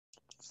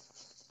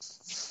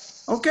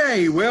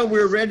Okay, well,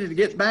 we're ready to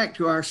get back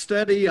to our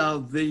study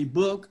of the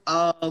book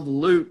of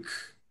Luke.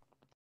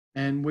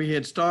 And we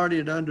had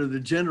started under the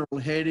general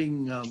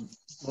heading of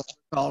what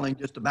we're calling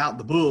just about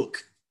the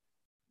book.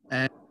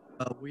 And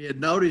we had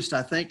noticed,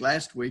 I think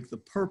last week, the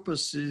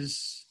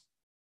purposes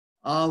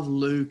of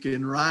Luke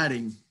in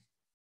writing.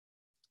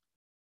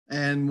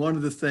 And one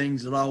of the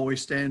things that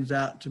always stands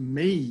out to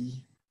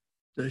me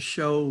to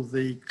show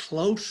the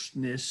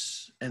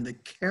closeness and the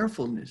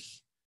carefulness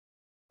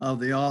of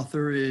the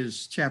author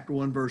is chapter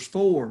 1, verse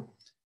 4.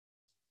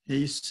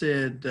 He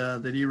said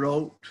that he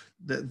wrote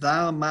that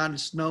thou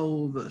mightest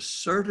know the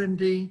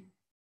certainty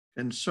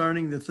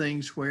concerning the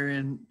things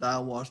wherein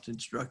thou wast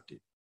instructed.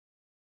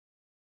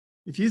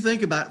 If you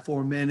think about it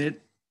for a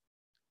minute,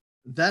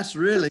 that's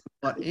really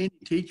what any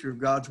teacher of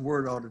God's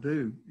word ought to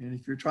do. And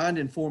if you're trying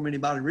to inform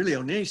anybody really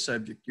on any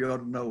subject, you ought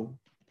to know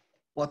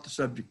what the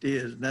subject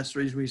is. And that's the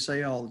reason we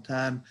say all the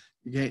time,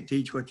 you can't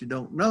teach what you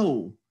don't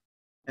know.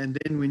 And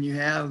then when you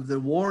have the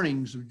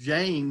warnings of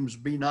James,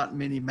 be not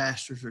many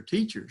masters or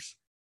teachers,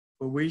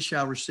 for we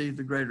shall receive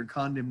the greater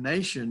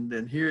condemnation,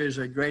 then here is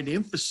a great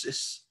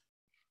emphasis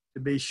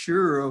to be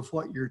sure of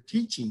what you're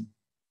teaching.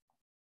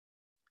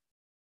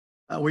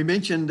 We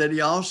mentioned that he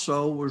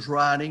also was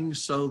writing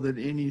so that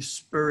any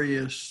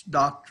spurious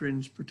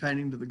doctrines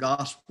pertaining to the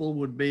gospel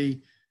would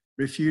be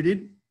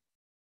refuted,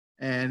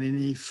 and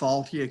any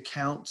faulty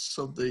accounts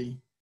of the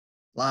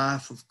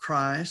life of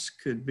Christ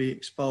could be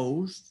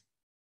exposed.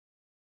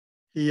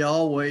 He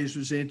always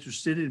was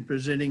interested in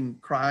presenting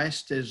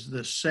Christ as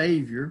the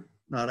Savior,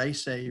 not a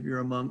Savior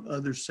among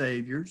other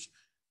Saviors,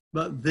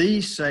 but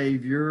the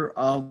Savior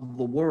of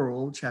the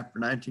world, chapter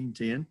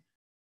 19:10.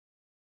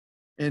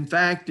 In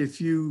fact, if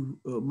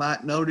you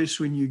might notice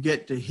when you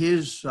get to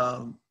his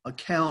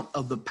account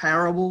of the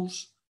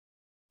parables,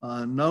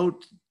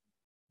 note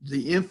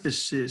the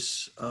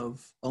emphasis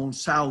on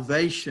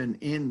salvation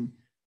in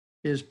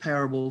his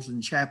parables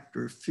in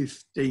chapter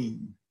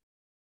 15.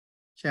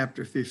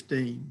 Chapter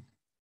 15.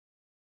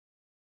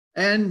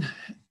 And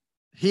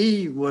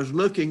he was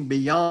looking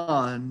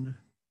beyond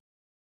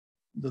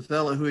the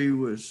fellow who he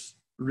was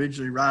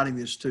originally writing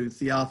this to,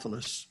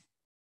 Theophilus.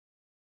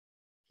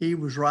 He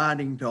was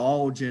writing to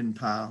all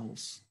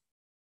Gentiles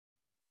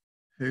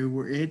who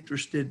were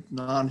interested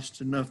and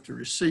honest enough to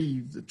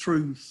receive the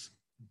truth,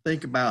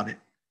 think about it.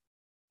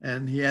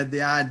 And he had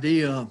the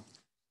idea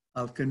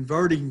of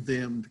converting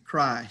them to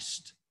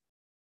Christ.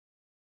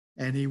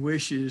 And he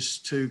wishes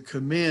to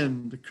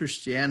commend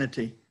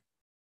Christianity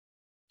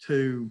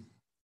to,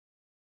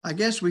 I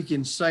guess we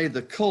can say,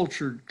 the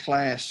cultured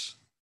class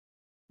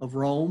of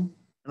Rome.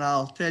 And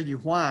I'll tell you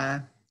why.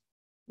 Of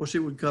course, it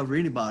would cover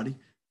anybody,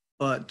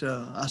 but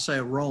I say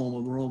of Rome,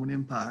 of the Roman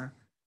Empire.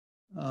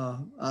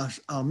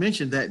 I'll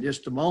mention that in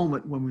just a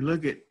moment when we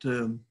look at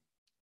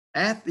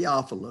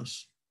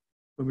Theophilus,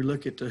 when we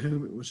look at to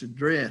whom it was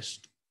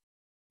addressed.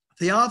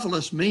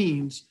 Theophilus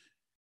means,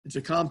 it's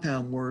a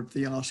compound word,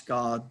 theos,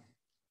 God,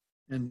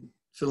 and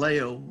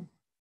phileo,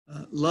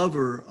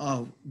 lover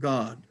of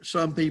God.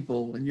 Some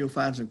people, and you'll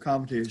find some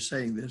commentators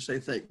saying this, they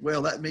think,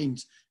 well, that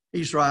means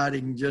he's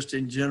writing just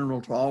in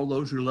general to all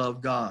those who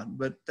love God,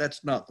 but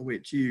that's not the way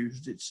it's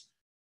used.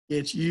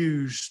 It's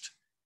used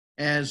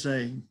as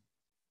a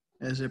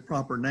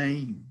proper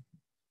name.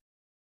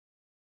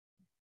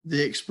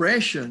 The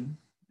expression,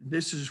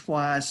 this is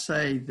why I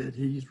say that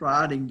he's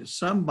writing to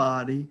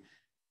somebody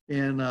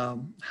in a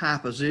high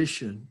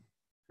position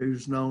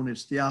who's known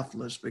as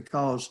Theophilus,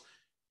 because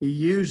he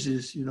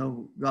uses,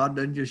 God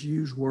doesn't just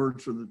use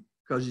words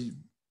because he's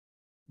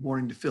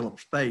wanting to fill up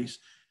space.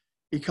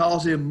 He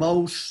calls him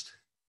most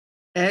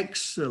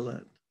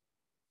excellent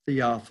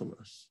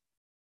Theophilus.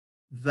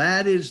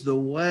 That is the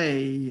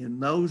way in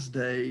those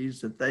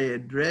days that they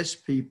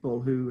addressed people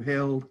who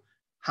held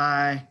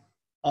high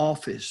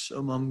office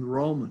among the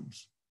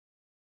Romans.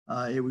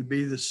 It would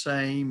be the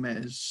same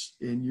as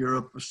in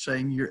Europe of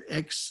saying your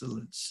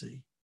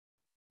excellency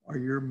or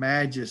your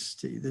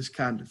majesty, this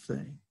kind of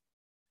thing.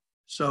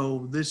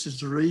 So this is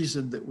the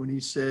reason that when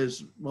he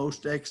says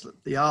most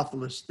excellent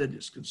Theophilus, that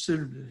it's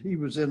considered that he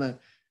was in a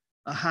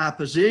high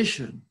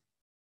position.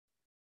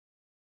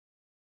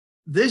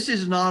 This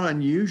is not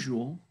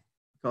unusual,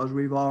 because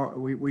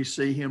we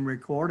see him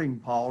recording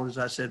Paul, as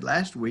I said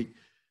last week,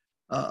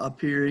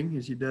 appearing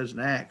as he does in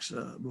Acts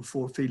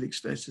before Felix,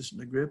 Festus,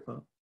 and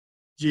Agrippa.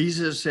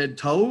 Jesus had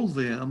told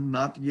them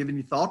not to give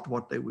any thought to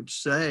what they would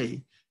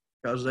say,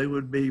 because they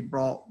would be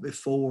brought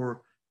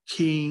before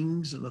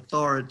kings and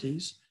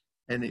authorities,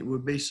 and it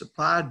would be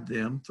supplied to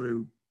them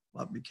through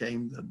what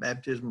became the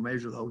baptismal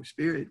measure of the Holy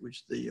Spirit,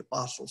 which the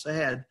apostles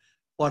had,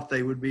 what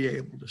they would be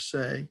able to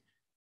say.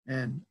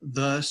 And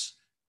thus,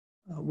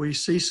 we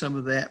see some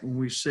of that when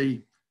we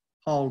see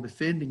Paul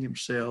defending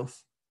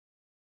himself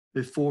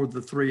before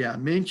the three I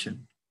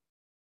mentioned.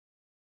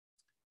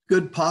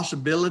 Good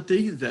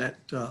possibility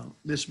that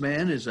this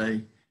man is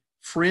a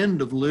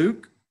friend of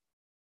Luke,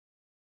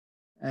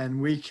 and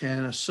we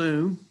can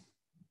assume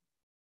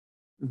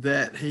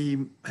that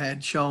he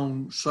had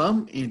shown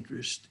some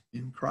interest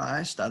in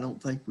Christ. I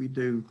don't think we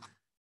do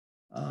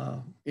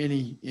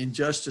any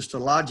injustice to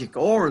logic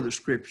or the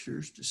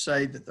scriptures to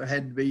say that there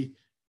had to be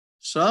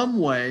some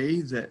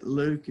way that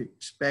Luke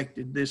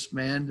expected this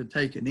man to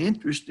take an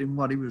interest in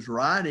what he was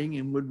writing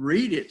and would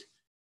read it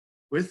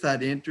with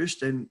that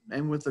interest and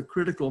with a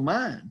critical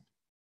mind.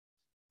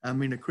 I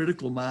mean, a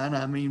critical mind,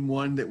 I mean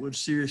one that would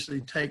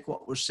seriously take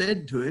what was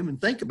said to him and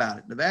think about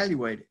it and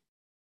evaluate it.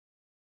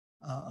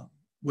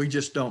 We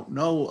just don't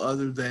know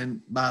other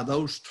than by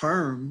those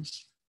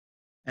terms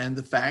and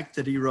the fact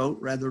that he wrote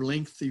rather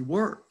lengthy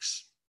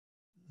works,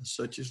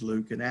 such as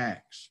Luke and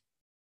Acts.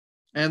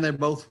 And they're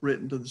both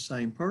written to the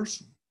same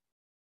person.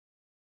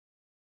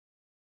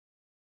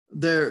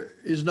 There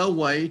is no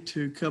way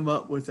to come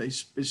up with a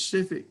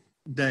specific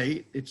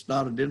date. It's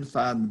not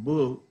identified in the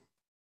book.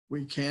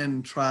 We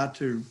can try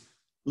to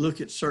look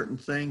at certain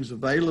things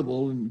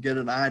available and get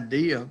an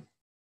idea.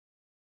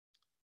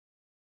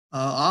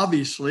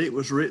 Obviously, it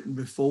was written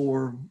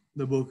before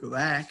the book of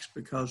Acts,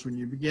 because when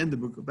you begin the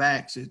book of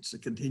Acts, it's a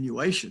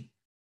continuation,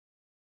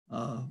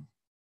 or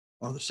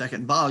the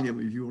second volume,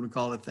 if you want to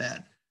call it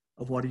that,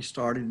 of what he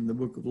started in the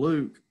book of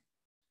Luke.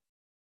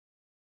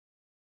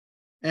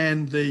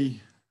 And the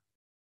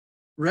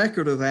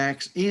record of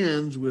Acts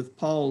ends with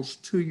Paul's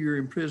 2-year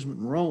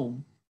imprisonment in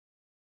Rome.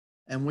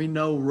 And we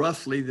know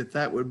roughly that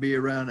that would be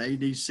around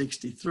AD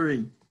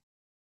 63.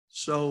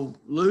 So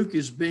Luke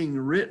is being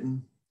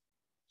written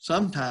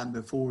sometime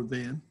before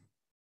then.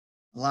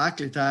 A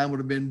likely time would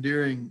have been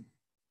during,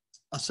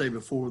 I say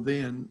before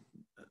then,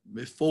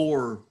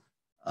 before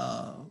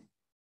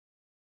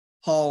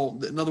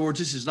Paul, in other words,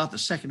 this is not the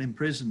second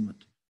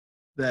imprisonment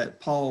that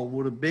Paul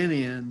would have been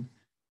in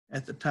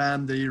at the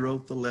time that he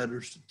wrote the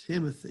letters to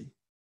Timothy,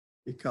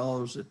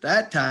 because at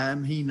that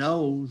time he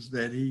knows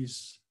that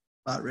he's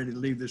about ready to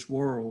leave this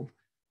world.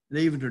 And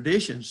even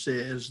tradition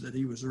says that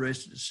he was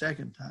arrested a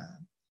second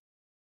time.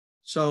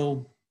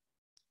 So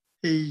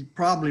he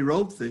probably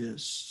wrote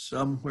this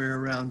somewhere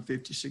around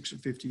 56 or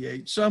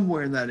 58,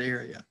 somewhere in that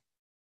area.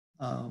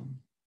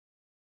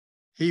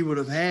 He would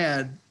have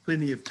had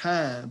plenty of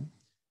time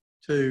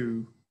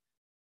to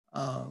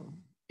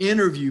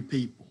interview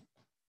people,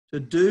 to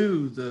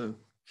do the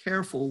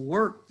careful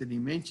work that he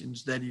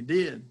mentions that he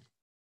did.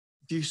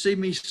 If you see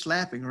me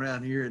slapping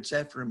around here, it's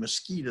after a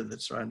mosquito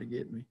that's trying to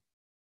get me.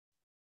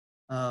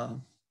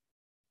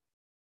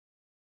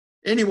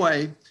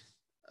 Anyway,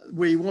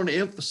 we want to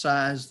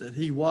emphasize that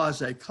he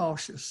was a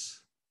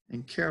cautious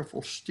and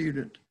careful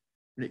student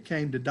when it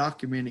came to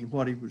documenting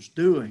what he was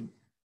doing.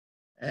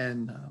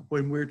 And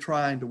when we're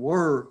trying to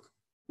work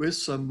with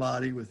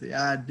somebody with the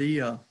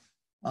idea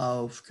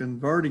of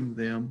converting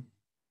them,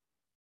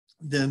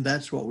 then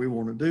that's what we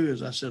want to do,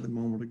 as I said a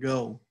moment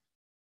ago.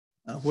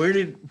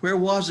 Where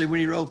was he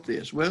when he wrote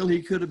this? Well,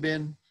 he could have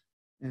been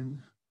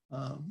in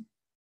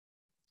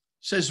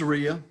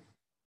Caesarea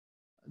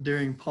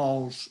during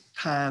Paul's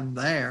time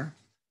there.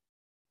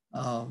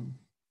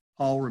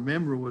 Paul,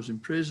 remember, was in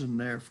prison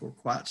there for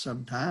quite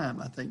some time,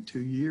 I think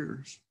 2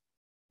 years,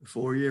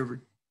 before he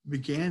ever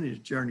began his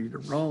journey to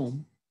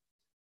Rome.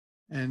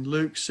 And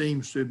Luke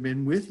seems to have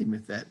been with him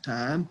at that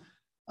time.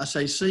 I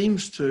say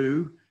seems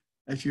to.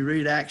 If you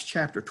read Acts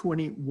chapter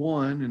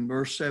 21 and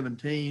verse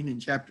 17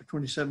 and chapter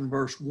 27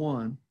 verse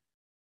 1,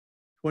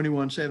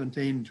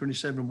 21:17 and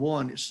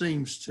 27:1, it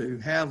seems to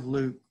have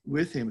Luke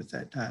with him at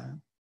that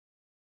time.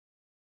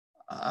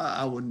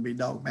 I wouldn't be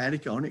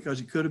dogmatic on it, because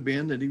it could have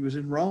been that he was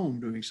in Rome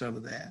doing some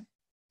of that,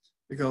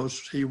 because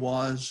he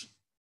was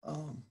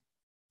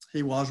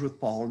with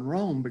Paul in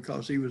Rome,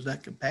 because he was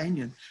that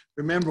companion.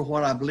 Remember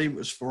what I believe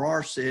was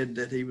Farrar said,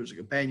 that he was a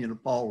companion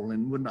of Paul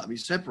and would not be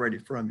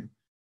separated from him.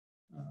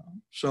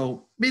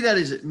 So be that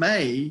as it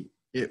may,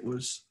 it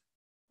was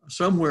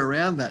somewhere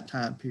around that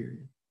time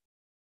period.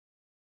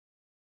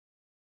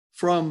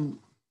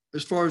 From,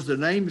 as far as the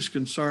name is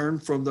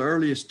concerned, from the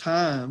earliest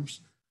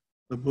times,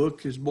 the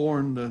book has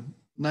borne the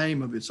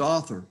name of its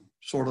author,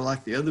 sort of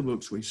like the other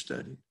books we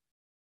studied.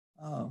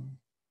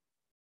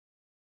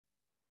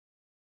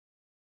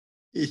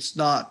 It's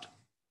not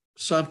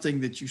something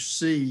that you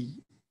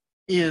see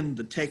in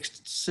the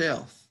text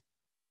itself.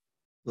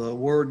 The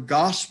word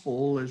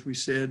gospel, as we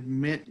said,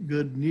 meant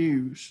good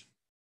news.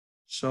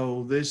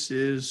 So this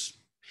is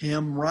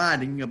him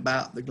writing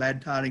about the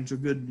glad tidings or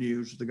good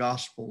news, the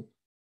gospel.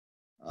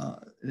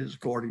 It is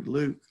according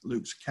to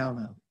Luke's account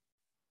of it.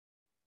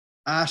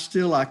 I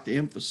still like to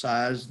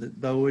emphasize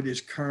that though it is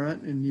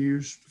current and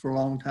used for a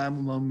long time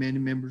among many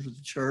members of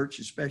the church,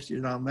 especially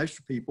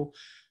denominational people,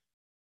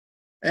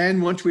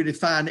 and once we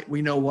define it,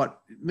 we know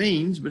what it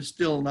means, but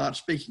still not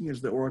speaking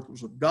as the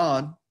oracles of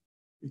God,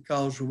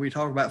 because when we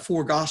talk about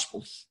 4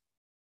 gospels,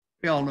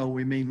 we all know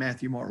we mean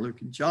Matthew, Mark,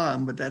 Luke, and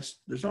John, but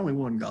there's only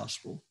one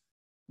gospel.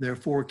 There are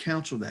 4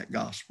 accounts of that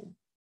gospel.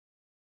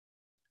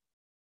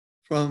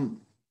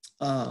 From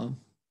the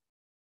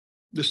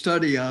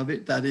study of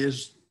it, that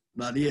is,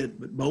 not it,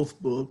 but both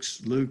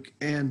books, Luke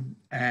and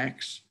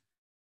Acts,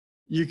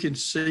 you can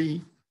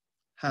see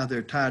how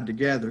they're tied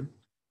together.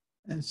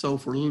 And so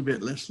for a little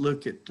bit, let's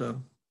look at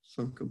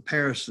some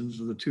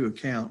comparisons of the 2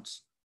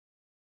 accounts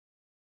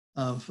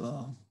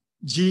of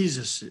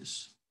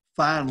Jesus's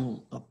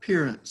final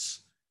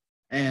appearance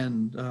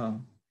and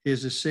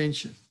his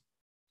ascension.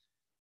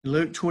 In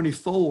Luke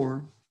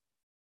 24,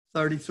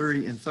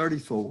 33 and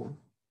 34,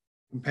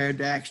 compared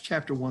to Acts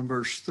chapter 1,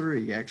 verse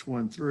 3, Acts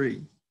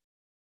 1:3,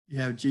 you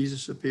have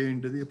Jesus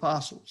appearing to the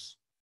apostles.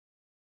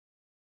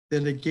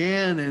 Then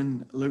again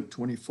in Luke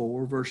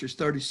 24, verses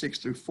 36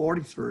 through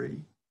 43,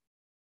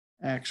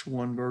 Acts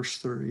 1, verse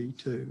 3,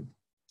 2,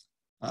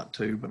 not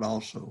 2, but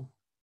also,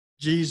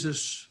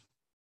 Jesus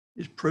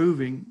is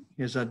proving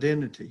his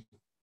identity.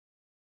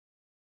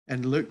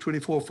 And Luke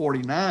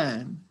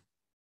 24:49,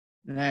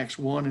 in Acts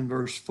 1 and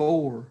verse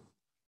 4,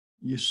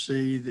 you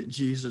see that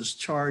Jesus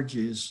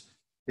charges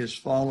his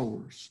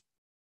followers.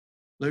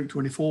 Luke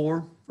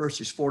 24,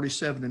 verses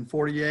 47 and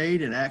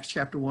 48, and Acts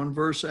chapter 1,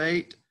 verse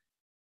 8,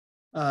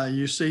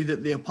 you see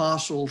that the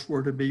apostles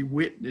were to be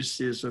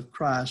witnesses of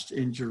Christ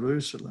in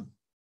Jerusalem.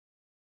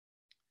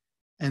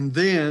 And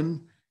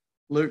then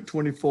Luke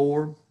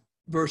 24,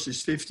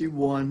 verses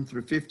 51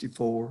 through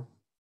 54,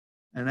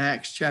 and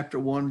Acts chapter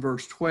 1,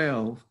 verse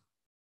 12,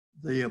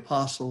 the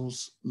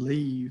apostles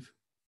leave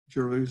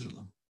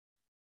Jerusalem.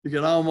 You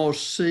can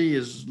almost see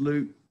as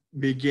Luke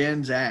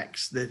begins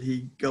Acts that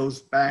he goes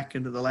back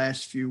into the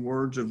last few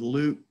words of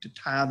Luke to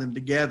tie them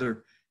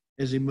together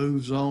as he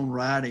moves on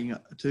writing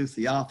to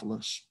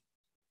Theophilus.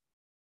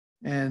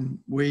 And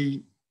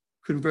we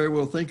could very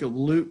well think of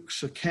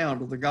Luke's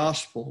account of the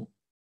gospel,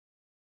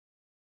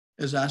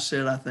 as I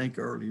said, I think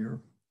earlier,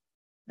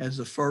 as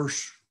the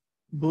first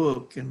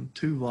book in a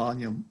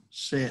 2-volume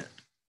set.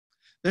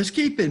 Let's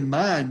keep in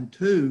mind,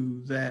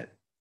 too, that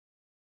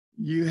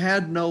you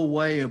had no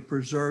way of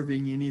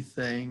preserving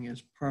anything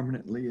as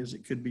permanently as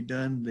it could be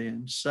done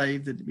then,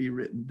 save that it be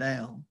written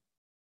down.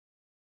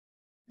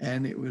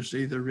 And it was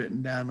either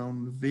written down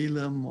on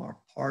vellum or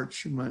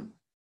parchment,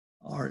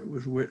 or it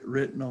was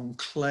written on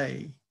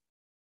clay.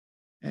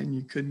 And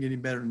you couldn't get any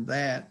better than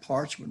that.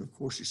 Parchment, of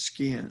course, is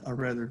skin, or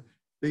rather,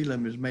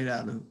 vellum is made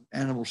out of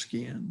animal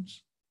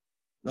skins.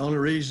 The only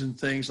reason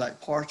things like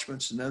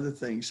parchments and other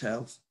things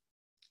have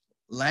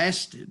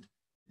lasted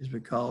is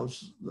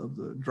because of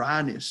the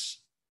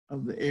dryness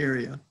of the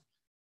area. Of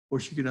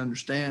course, you could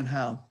understand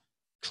how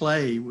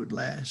clay would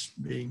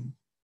last, being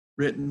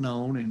written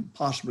on and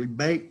possibly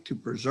baked to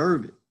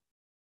preserve it.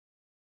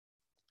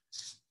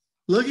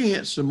 Looking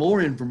at some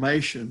more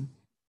information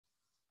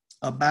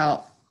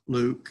about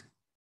Luke,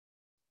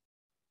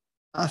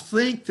 I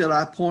think that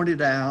I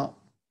pointed out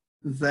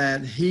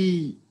that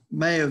he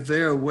may have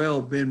very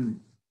well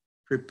been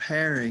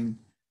preparing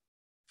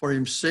for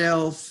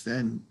himself,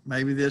 and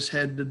maybe this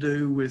had to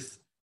do with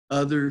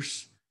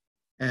others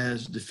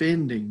as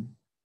defending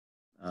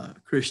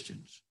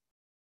Christians.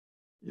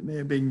 It may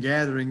have been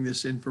gathering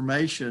this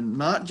information,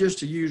 not just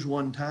to use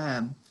one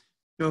time.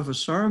 You know, if a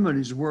sermon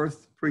is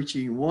worth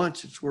preaching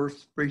once, it's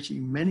worth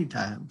preaching many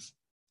times.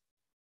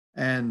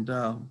 And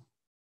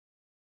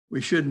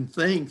we shouldn't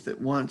think that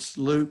once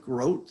Luke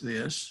wrote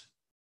this,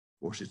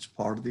 of course, it's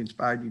part of the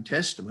inspired New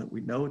Testament.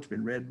 We know it's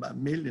been read by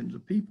millions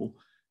of people,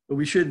 but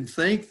we shouldn't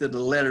think that a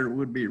letter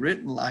would be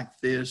written like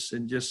this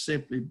and just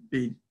simply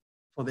be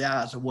for the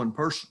eyes of one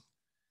person.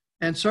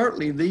 And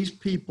certainly these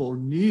people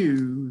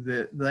knew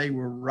that they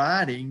were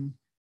writing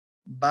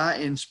by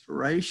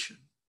inspiration.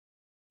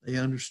 They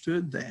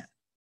understood that.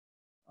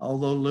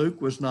 Although Luke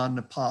was not an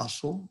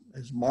apostle,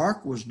 as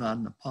Mark was not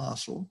an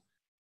apostle,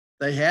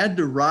 they had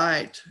to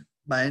write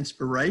by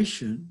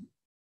inspiration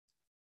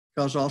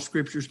because all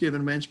scripture is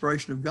given by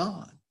inspiration of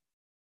God.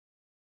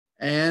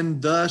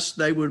 And thus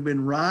they would have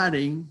been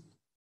writing,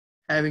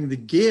 having the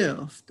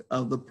gift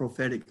of the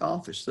prophetic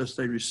office. Thus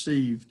they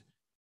received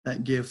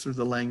that gift through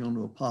the laying on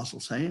of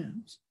apostles'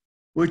 hands,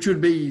 which would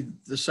be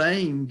the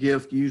same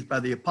gift used by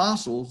the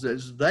apostles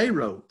as they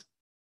wrote.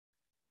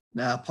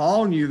 Now,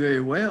 Paul knew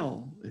very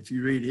well, if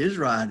you read his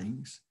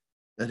writings,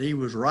 that he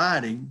was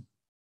writing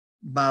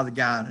by the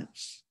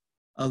guidance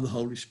of the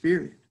Holy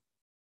Spirit.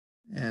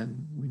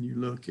 And when you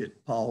look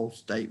at Paul's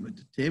statement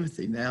to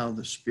Timothy, now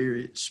the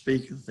Spirit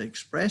speaketh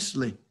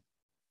expressly.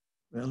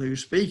 Well,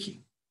 who's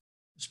speaking?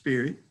 The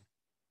Spirit.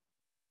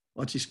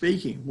 What's he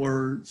speaking?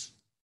 Words.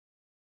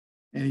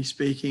 And he's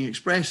speaking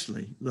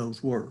expressly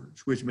those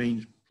words, which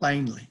means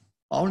plainly.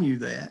 Paul knew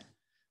that.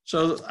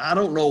 So I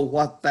don't know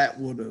what that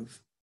would have,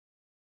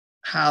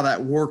 how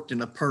that worked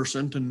in a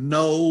person to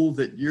know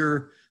that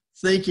you're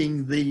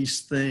thinking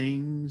these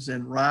things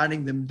and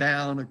writing them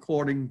down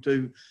according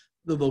to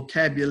the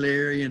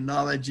vocabulary and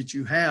knowledge that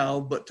you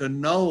have, but to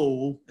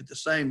know at the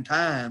same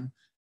time,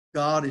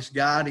 God is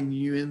guiding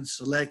you in the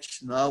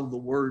selection of the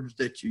words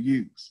that you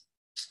use.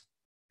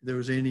 If there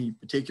was any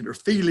particular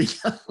feeling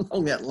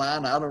along that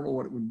line, I don't know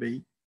what it would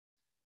be.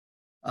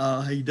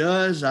 He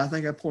does, I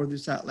think I pointed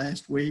this out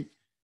last week,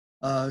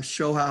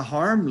 show how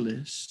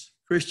harmless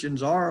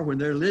Christians are when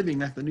they're living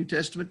like the New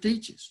Testament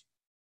teaches,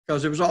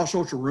 because there was all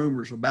sorts of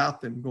rumors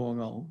about them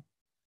going on.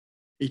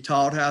 He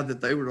taught how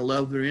that they were to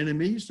love their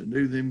enemies, to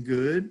do them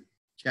good,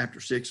 chapter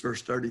 6,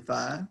 verse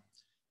 35.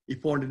 He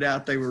pointed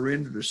out they were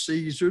rendered to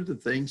Caesar the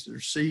things that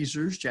are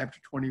Caesar's, chapter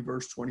 20,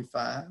 verse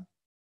 25.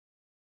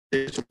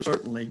 This was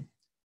certainly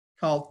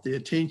caught the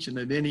attention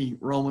of any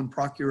Roman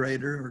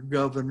procurator or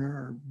governor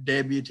or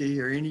deputy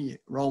or any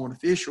Roman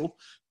official,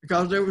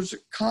 because there was a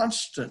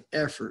constant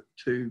effort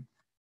to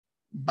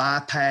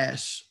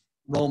bypass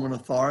Roman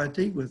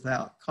authority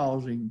without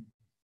causing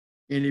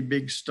any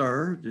big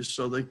stir, just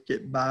so they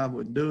get by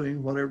with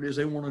doing whatever it is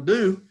they want to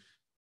do.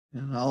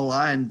 And all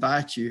I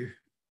invite you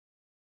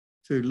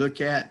to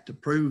look at to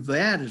prove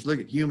that is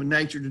look at human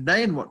nature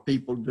today and what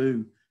people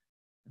do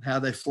and how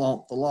they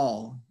flaunt the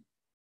law.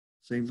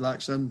 Seems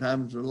like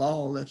sometimes the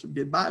law lets them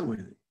get by with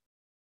it.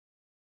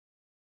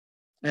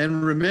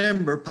 And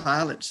remember,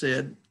 Pilate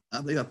said,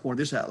 I think I pointed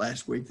this out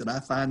last week, that I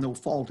find no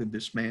fault in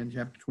this man,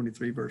 chapter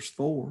 23, verse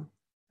 4.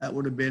 That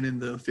would have been in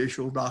the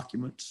official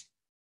documents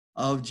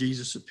of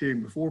Jesus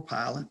appearing before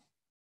Pilate.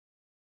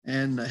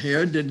 And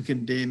Herod didn't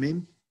condemn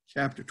him,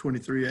 chapter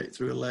 23, 8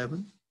 through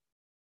 11.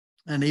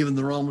 And even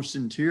the Roman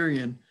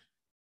centurion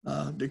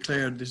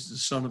declared this is the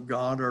Son of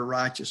God or a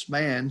righteous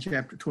man,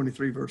 chapter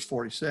 23, verse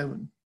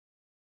 47.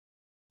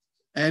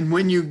 And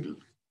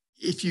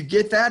if you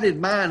get that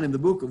in mind in the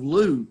book of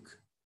Luke,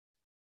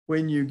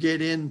 when you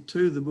get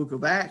into the book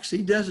of Acts,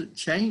 he doesn't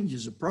change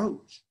his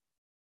approach.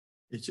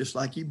 It's just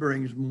like he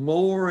brings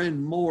more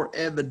and more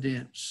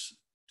evidence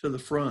to the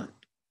front.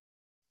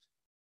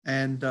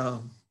 And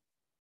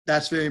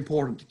that's very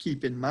important to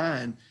keep in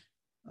mind.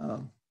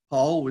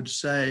 Paul would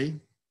say,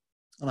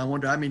 and I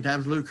wonder how many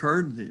times Luke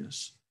heard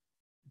this,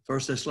 1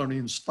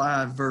 Thessalonians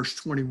 5, verse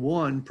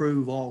 21,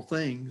 prove all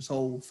things,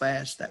 hold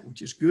fast that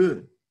which is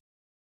good.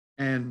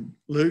 And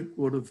Luke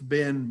would have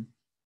been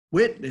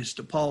witness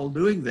to Paul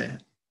doing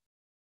that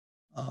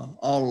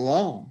all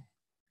along,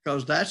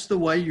 because that's the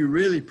way you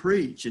really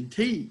preach and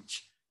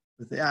teach,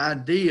 with the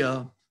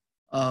idea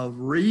of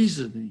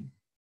reasoning.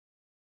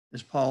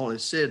 As Paul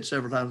has said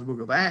several times in the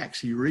book of Acts,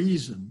 he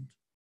reasoned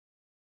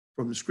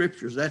from the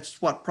scriptures.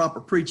 That's what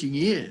proper preaching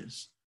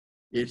is.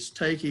 It's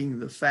taking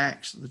the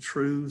facts, the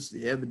truths,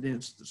 the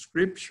evidence, the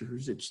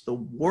scriptures. It's the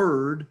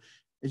word.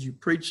 As you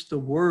preach the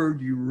word,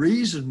 you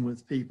reason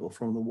with people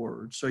from the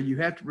word. So you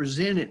have to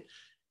present it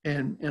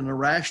in a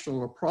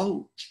rational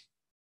approach.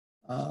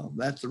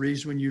 That's the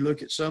reason when you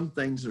look at some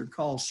things that are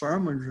called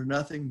sermons are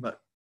nothing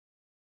but,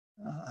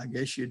 I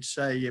guess you'd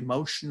say,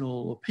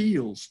 emotional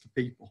appeals to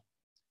people.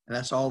 And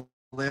that's all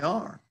they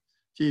are.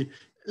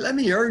 Let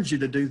me urge you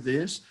to do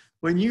this.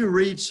 When you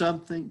read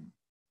something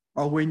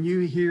or when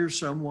you hear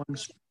someone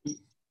speak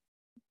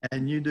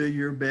and you do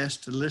your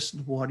best to listen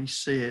to what he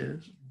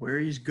says, where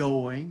he's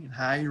going and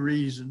how he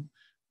reasons,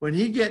 when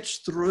he gets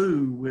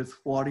through with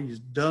what he's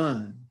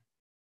done,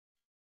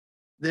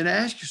 then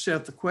ask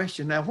yourself the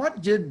question, now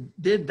what did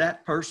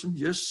that person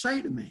just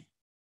say to me?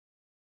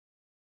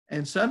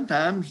 And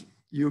sometimes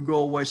you'll go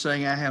away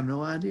saying, I have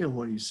no idea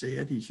what he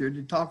said. He sure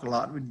did talk a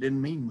lot, but it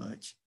didn't mean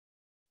much.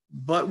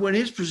 But when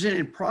it's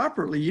presented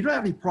properly, you don't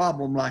have any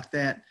problem like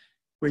that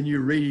when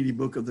you read any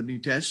book of the New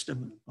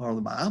Testament or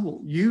the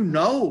Bible. You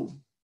know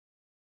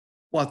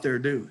what they're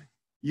doing.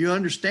 You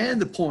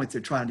understand the point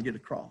they're trying to get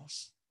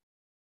across.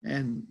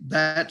 And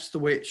that's the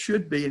way it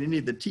should be in any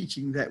of the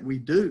teaching that we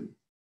do.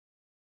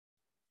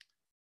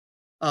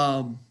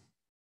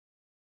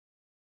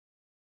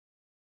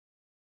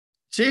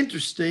 It's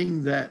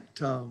interesting that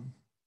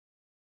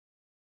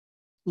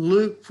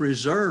Luke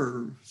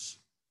preserves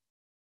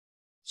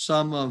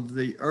some of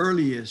the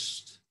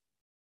earliest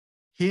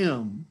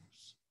hymns,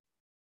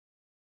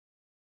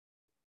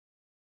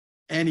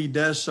 and he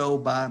does so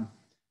by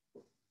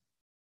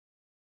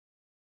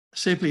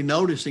simply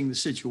noticing the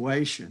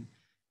situation.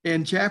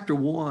 In chapter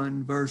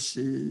 1,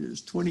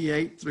 verses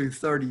 28 through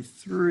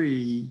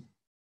 33,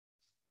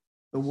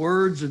 the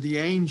words of the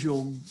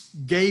angel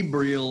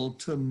Gabriel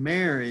to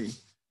Mary,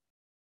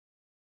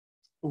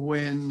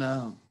 when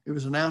it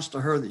was announced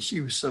to her that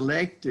she was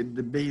selected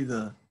to be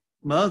the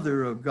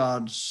mother of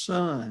God's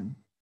Son,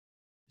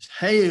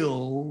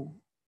 Hail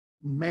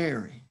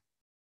Mary.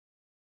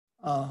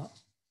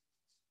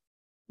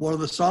 One of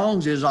the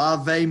songs is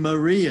Ave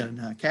Maria.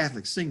 Now,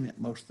 Catholics sing that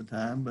most of the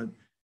time, but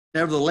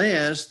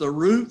nevertheless, the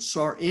roots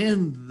are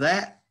in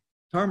that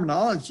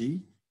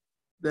terminology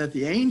that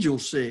the angel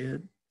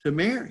said to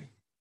Mary.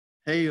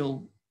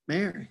 Hail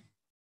Mary.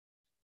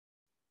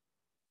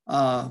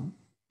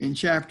 In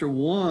chapter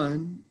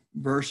 1,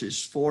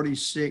 verses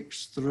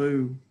 46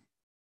 through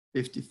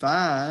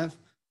 55,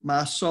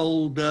 my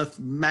soul doth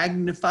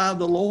magnify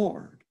the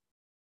Lord.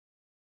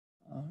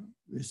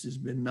 This has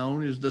been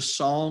known as the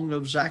Song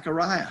of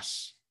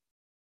Zacharias.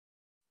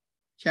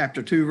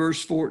 Chapter 2,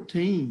 verse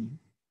 14,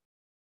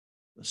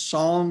 the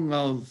song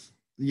of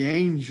the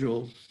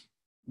angels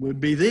would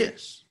be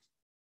this: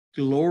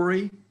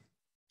 glory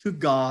to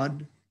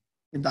God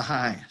in the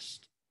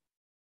highest.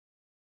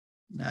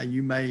 Now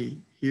you may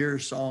hear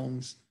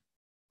songs,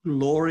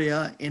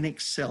 Gloria in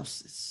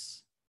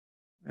excelsis.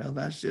 Well,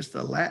 that's just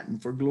the Latin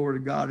for glory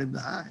to God in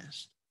the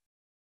highest.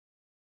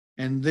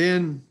 And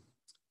then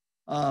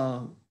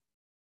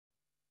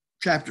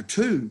chapter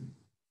 2,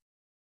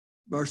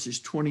 verses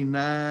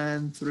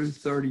 29 through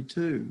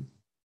 32.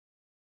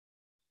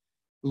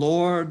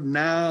 Lord,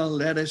 now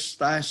lettest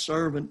thy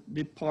servant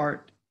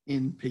depart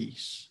in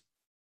peace.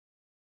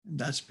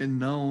 That's been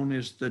known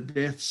as the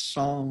death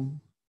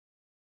song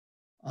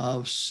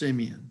of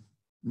Simeon,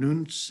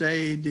 Nunc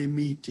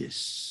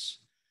Dimittis.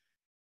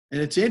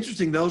 And it's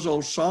interesting, those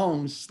old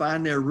songs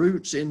find their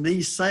roots in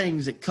these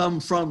sayings that come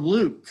from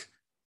Luke.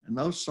 And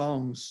those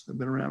songs have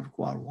been around for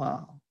quite a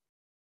while.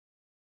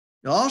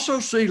 You'll also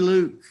see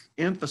Luke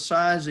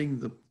emphasizing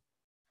the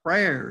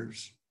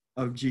prayers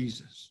of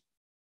Jesus.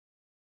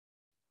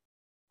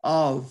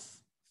 Of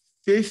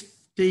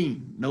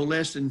 15, no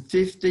less than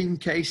 15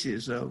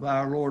 cases of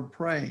our Lord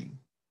praying,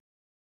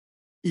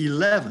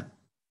 11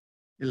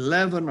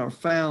 are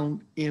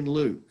found in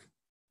Luke.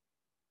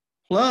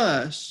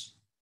 Plus,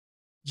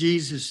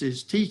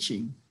 Jesus'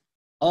 teaching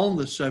on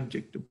the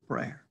subject of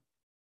prayer.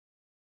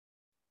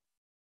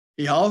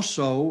 He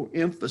also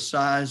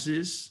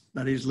emphasizes,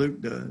 that is,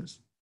 Luke does,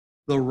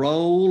 the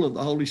role of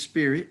the Holy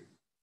Spirit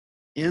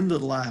in the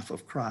life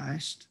of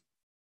Christ.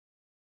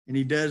 And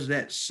he does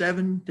that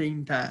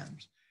 17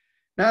 times.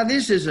 Now,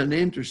 this is an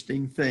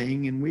interesting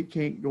thing, and we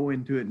can't go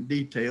into it in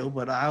detail,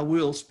 but I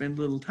will spend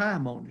a little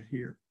time on it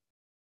here.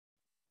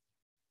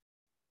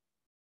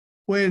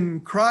 When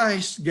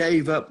Christ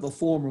gave up the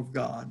form of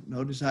God,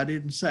 notice I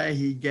didn't say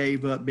he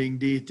gave up being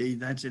deity.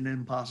 That's an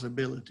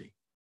impossibility.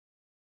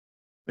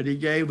 But he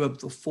gave up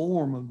the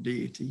form of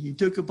deity. He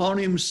took upon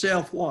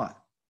himself what?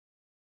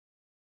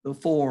 The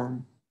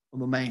form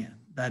of a man.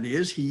 That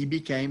is, he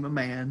became a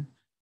man,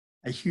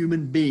 a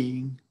human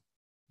being,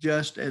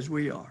 just as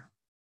we are.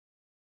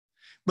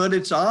 But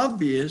it's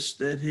obvious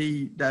that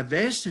he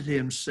divested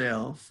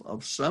himself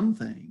of some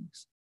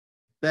things,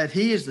 that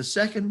he is the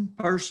second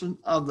person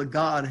of the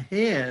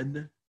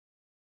Godhead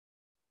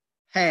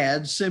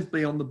had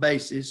simply on the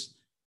basis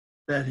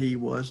that he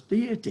was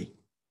deity.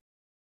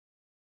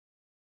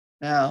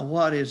 Now,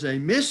 what is a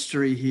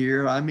mystery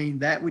here, I mean,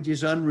 that which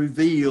is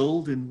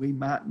unrevealed, and we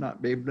might not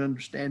be able to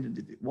understand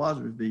it if it was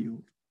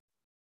revealed,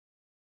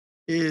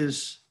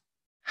 is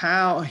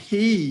how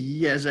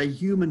he, as a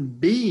human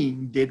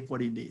being, did what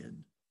he did.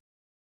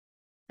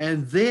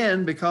 And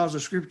then, because the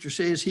scripture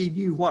says he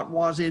knew what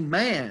was in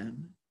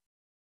man,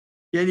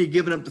 yet he had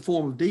given up the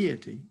form of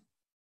deity,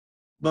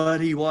 but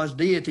he was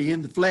deity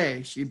in the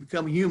flesh. He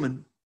become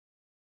human,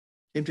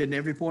 tempted in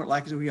every point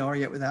like as we are,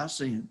 yet without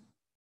sin.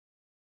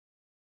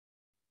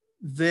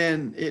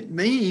 Then it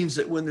means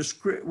that when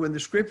the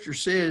scripture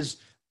says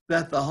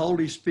that the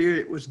Holy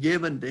Spirit was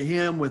given to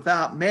him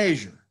without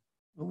measure,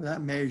 well,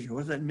 without measure,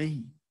 what does that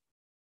mean?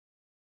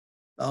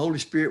 The Holy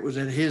Spirit was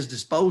at his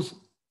disposal.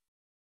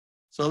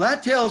 So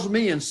that tells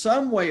me in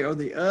some way or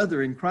the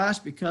other, in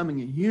Christ becoming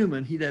a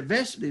human, he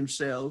divested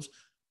himself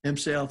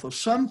of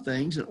some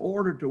things in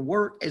order to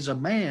work as a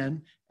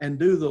man and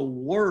do the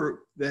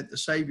work that the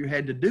Savior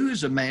had to do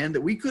as a man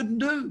that we couldn't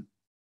do.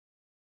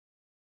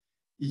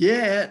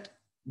 Yet,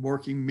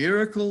 working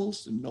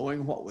miracles and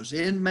knowing what was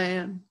in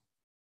man,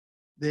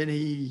 then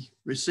he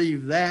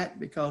received that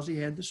because he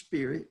had the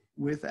Spirit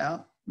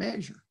without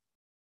measure.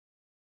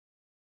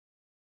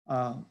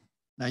 Now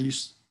you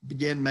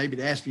begin maybe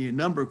to ask me a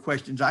number of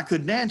questions I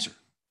couldn't answer,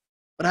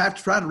 but I have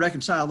to try to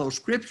reconcile those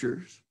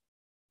scriptures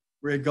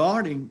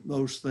regarding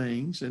those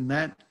things, and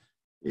that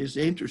is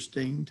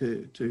interesting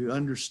to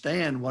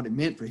understand what it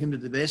meant for him to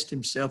divest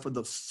himself of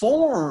the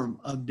form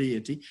of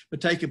deity, but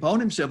take upon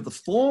himself the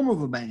form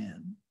of a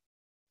man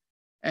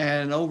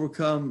and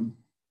overcome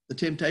the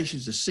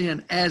temptations of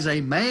sin as a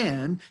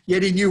man,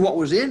 yet he knew what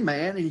was in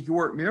man, and he could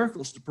work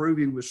miracles to prove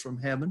he was from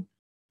heaven,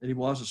 that he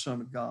was the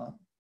Son of God.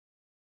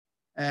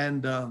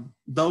 And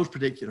those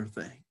particular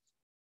things.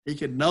 He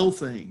could know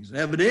things.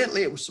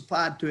 Evidently, it was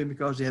supplied to him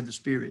because he had the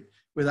Spirit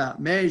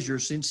without measure,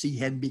 since he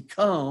had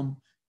become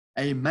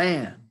a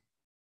man.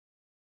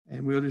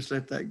 And we'll just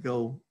let that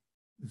go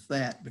with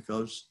that,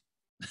 because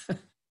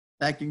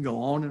that can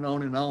go on and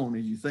on and on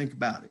as you think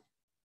about it.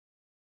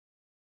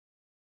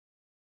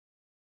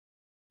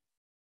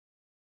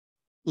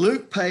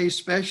 Luke pays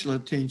special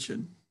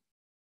attention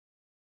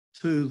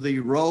to the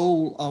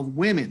role of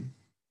women.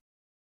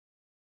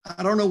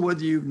 I don't know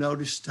whether you've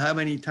noticed how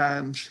many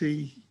times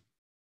he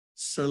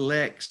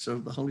selects, or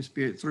the Holy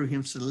Spirit through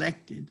him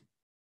selected,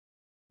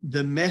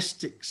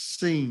 domestic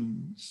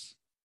scenes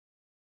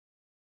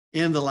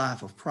in the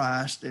life of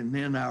Christ and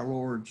in our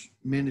Lord's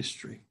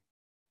ministry.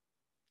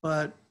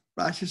 But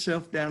write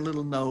yourself down a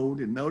little note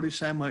and notice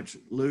how much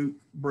Luke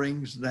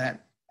brings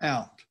that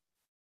out.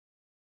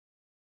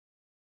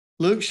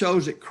 Luke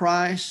shows that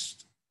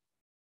Christ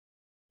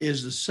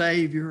is the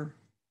Savior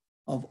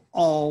of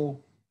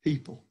all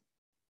people,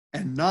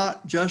 and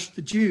not just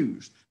the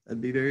Jews. That'd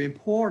be very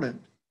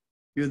important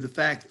due to the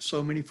fact that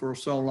so many for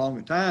so long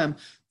a time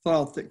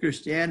thought that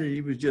Christianity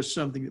was just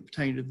something that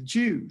pertained to the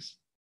Jews.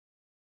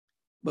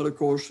 But of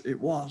course it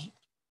wasn't.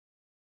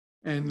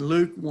 And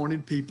Luke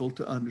wanted people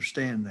to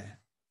understand that.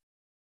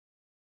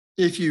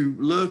 If you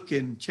look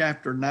in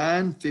chapter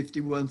 9,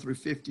 51 through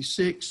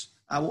 56,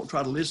 I won't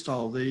try to list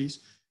all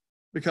these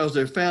because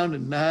they're found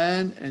in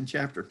 9 and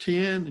chapter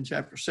 10 and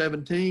chapter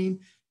 17.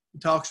 He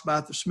talks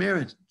about the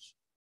Samaritans.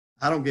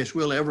 I don't guess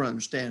we'll ever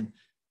understand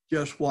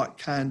just what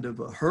kind of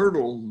a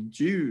hurdle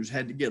Jews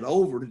had to get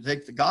over to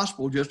take the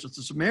gospel just as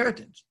the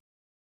Samaritans.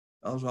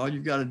 Because all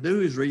you've got to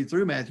do is read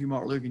through Matthew,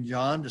 Mark, Luke, and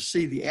John to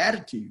see the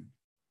attitude,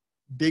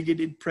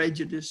 bigoted,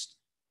 prejudiced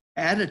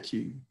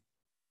attitude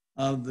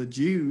of the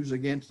Jews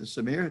against the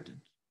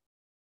Samaritans.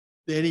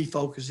 Then he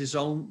focuses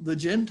on the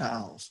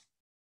Gentiles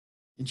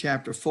in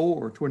chapter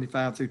 4,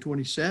 25 through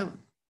 27.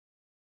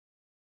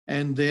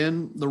 And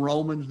then the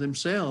Romans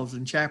themselves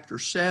in chapter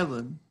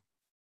 7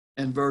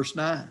 and verse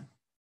 9.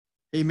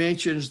 He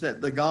mentions that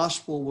the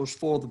gospel was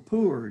for the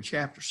poor in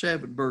chapter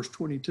 7, verse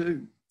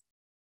 22.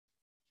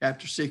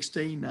 Chapter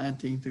 16,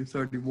 19 through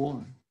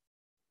 31.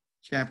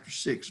 Chapter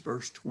 6,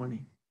 verse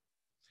 20.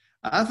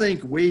 I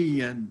think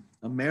we in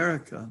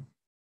America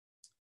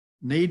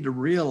need to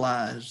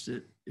realize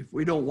that if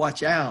we don't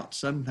watch out,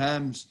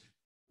 sometimes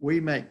we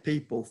make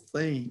people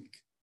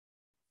think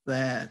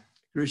that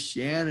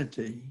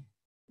Christianity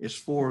is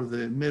for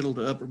the middle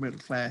to upper middle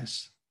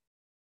class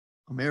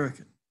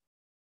American.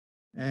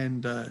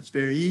 And it's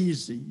very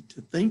easy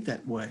to think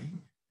that way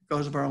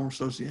because of our own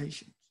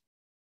associations.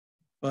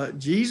 But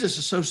Jesus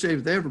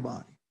associated with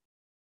everybody.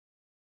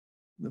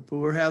 The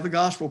poor have the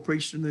gospel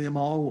preached unto them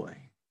always.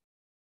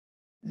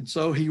 And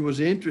so he was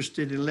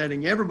interested in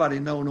letting everybody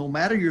know, no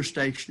matter your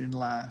station in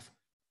life,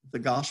 the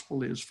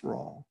gospel is for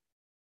all.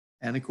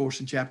 And of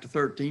course, in chapter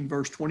 13,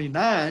 verse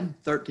 29,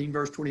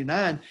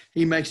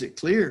 he makes it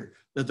clear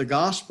that the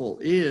gospel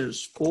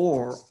is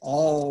for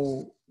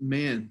all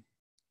men.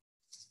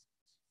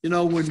 You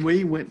know, when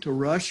we went to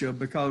Russia,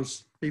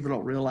 because people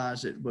don't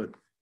realize it, but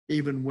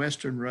even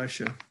Western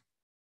Russia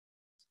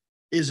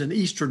is an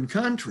Eastern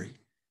country.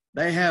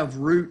 They have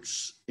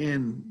roots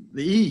in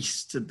the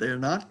East that they're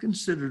not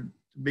considered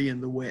to be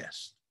in the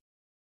West.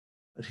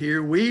 But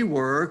here we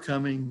were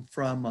coming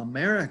from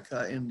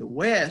America in the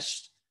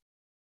West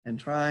and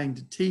trying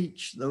to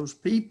teach those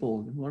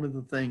people. And one of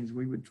the things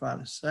we would try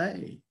to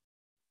say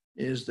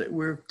is that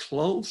we're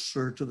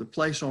closer to the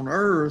place on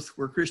earth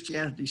where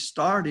Christianity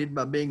started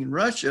by being in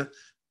Russia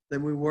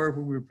than we were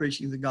when we were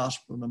preaching the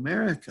gospel in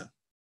America.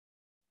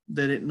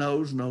 That it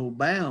knows no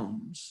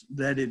bounds,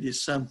 that it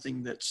is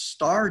something that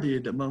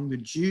started among the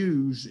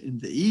Jews in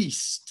the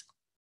East.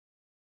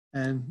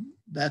 And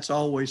that's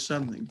always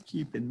something to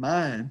keep in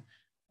mind.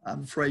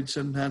 I'm afraid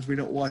sometimes we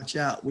don't watch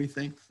out. We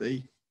think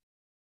the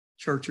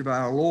Church of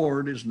our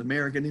Lord is an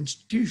American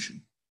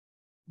institution,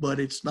 but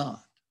it's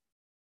not.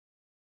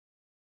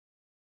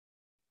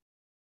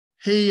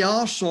 He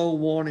also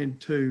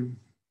wanted to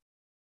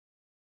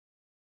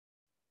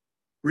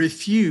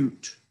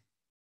refute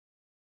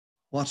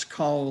what's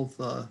called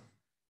the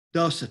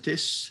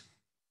Docetus,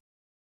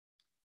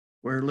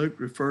 where Luke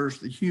refers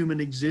to the human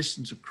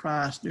existence of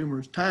Christ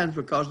numerous times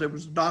because there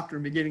was a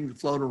doctrine beginning to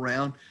float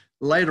around.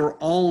 Later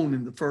on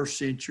in the first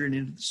century and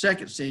into the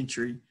second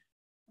century,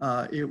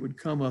 it would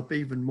come up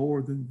even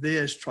more than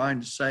this, trying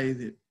to say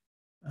that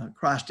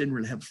Christ didn't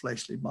really have a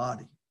fleshly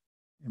body.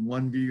 In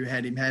one view,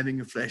 had him having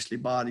a fleshly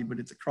body, but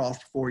at the cross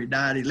before he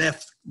died, he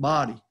left the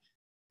body.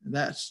 And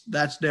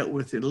that's dealt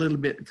with it a little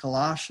bit in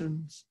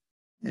Colossians.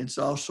 And it's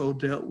also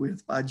dealt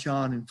with by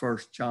John in 1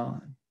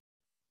 John.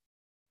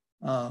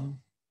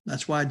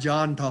 That's why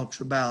John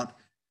talks about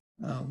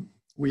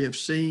we have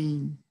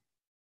seen,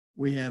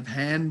 we have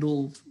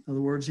handled. In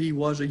other words, he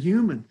was a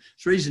human.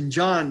 It's the reason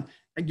John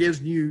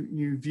gives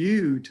new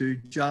view to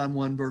John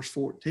 1 verse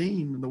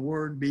 14. The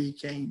word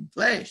became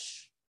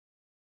flesh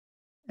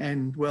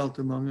and dwelt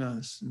among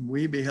us. And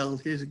we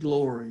beheld his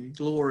glory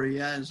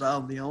as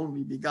of the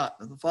only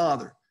begotten of the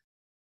Father.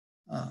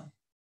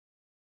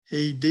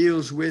 He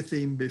deals with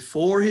him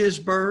before his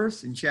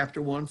birth in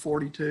chapter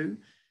 1:42.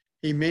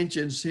 He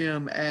mentions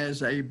him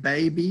as a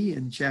baby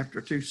in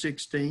chapter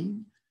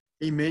 2:16.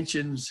 He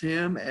mentions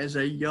him as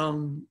a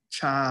young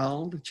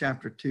child,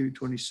 chapter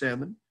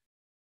 2:27,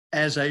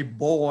 as a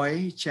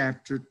boy,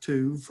 chapter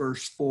 2,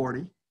 verse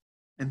 40,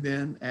 and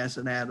then as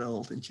an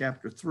adult in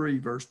chapter 3,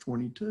 verse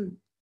 22.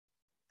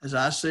 As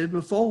I said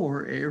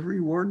before, every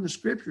word in the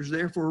scripture is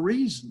there for a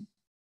reason.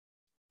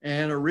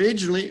 And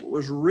originally it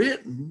was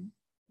written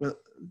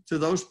to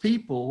those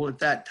people at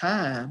that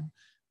time,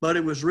 but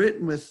it was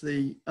written with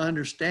the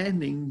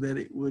understanding that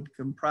it would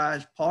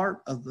comprise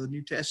part of the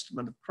New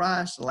Testament of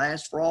Christ, the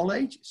last for all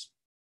ages.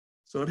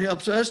 So it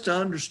helps us to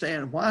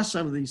understand why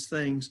some of these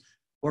things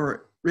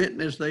were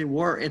written as they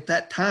were at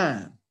that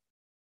time,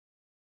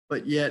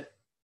 but yet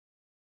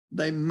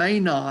they may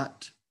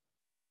not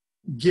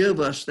give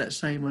us that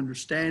same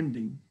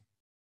understanding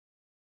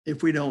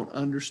if we don't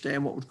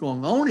understand what was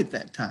going on at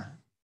that time.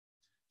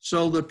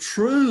 So the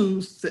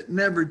truth that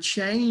never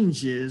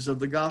changes of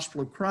the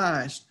gospel of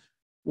Christ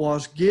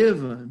was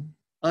given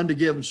under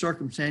given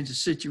circumstances,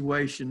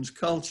 situations,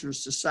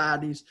 cultures,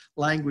 societies,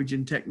 language,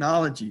 and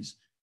technologies.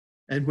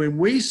 And when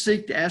we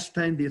seek to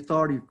ascertain the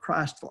authority of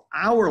Christ for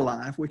our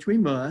life, which we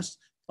must,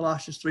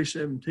 Colossians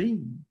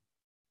 3:17,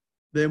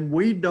 then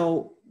we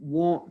don't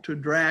want to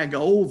drag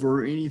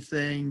over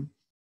anything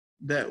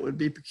that would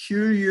be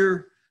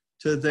peculiar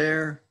to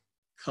their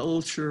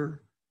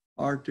culture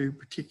or to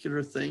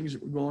particular things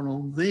that were going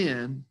on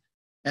then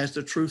as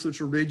the truth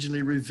was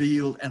originally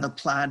revealed and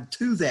applied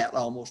to that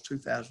almost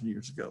 2,000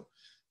 years ago.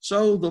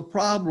 So the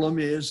problem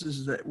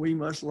is that we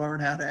must learn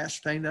how to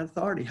ascertain that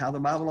authority, how the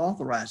Bible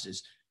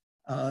authorizes,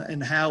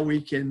 and how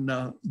we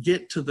can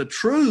get to the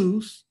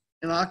truth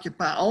and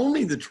occupy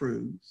only the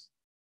truth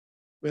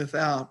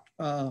without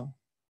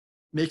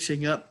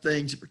mixing up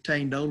things that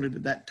pertained only to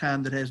that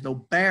time that has no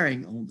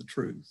bearing on the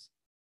truth.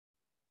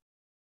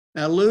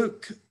 Now,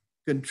 Luke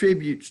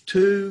contributes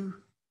two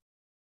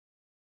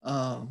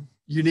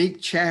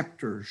unique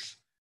chapters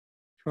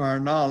to our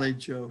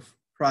knowledge of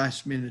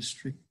Christ's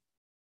ministry.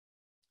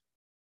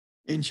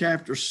 In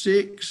chapter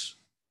 6,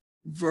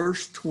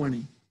 verse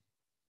 20,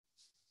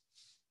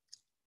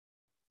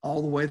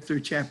 all the way through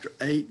chapter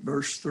 8,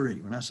 verse 3.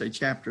 When I say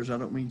chapters, I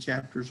don't mean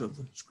chapters of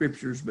the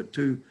scriptures, but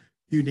two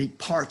unique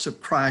parts of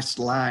Christ's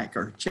life,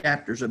 or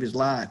chapters of his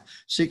life,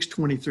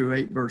 6:20 through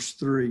 8, verse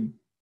 3.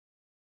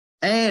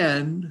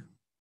 And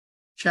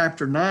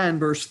chapter 9,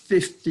 verse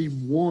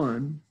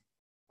 51,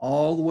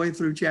 all the way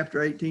through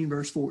chapter 18,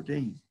 verse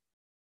 14.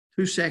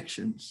 Two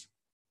sections.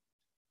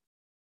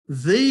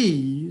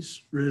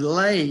 These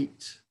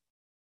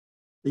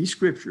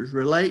scriptures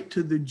relate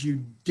to the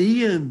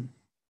Judean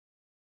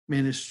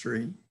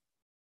ministry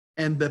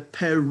and the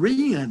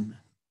Perean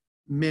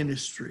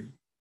ministry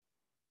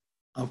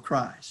of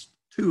Christ,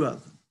 two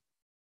of them.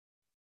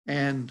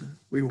 And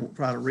we won't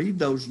try to read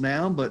those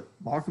now, but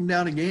mark them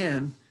down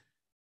again.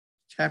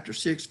 Chapter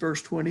 6,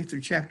 verse 20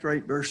 through chapter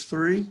 8, verse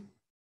 3.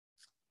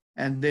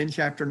 And then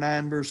chapter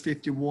 9, verse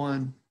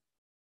 51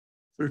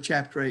 through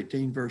chapter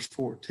 18, verse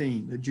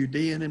 14. The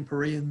Judean and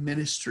Perean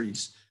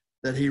ministries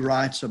that he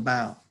writes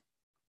about.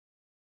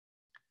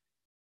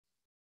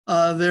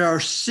 There are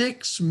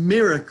 6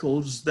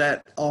 miracles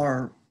that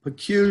are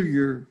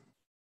peculiar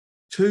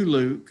to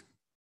Luke.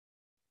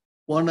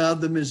 One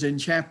of them is in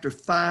chapter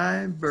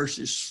 5,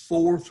 verses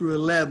 4 through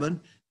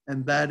 11,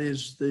 and that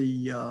is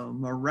the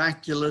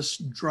miraculous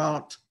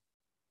draught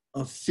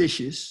of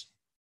fishes.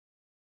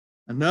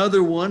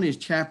 Another one is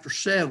chapter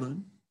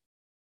 7,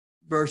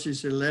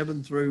 verses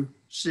 11 through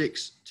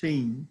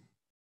 16,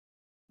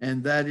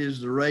 and that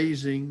is the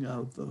raising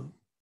of the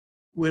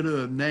widow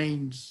of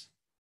Nain's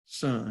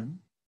son.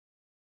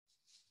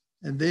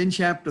 And then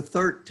chapter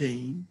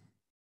 13,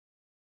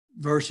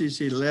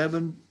 verses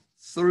 11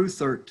 through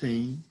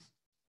 13,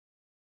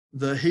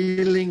 the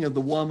healing of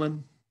the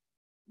woman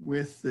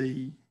with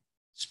the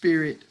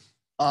spirit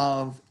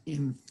of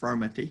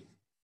infirmity.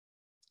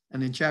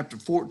 And in chapter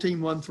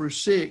 14, 1 through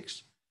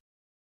 6,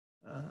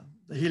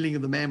 the healing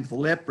of the man with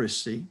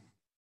leprosy.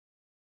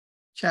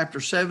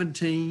 Chapter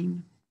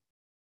 17,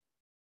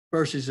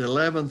 verses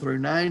 11 through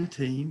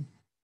 19,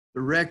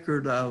 the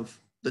record of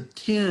the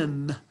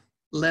 10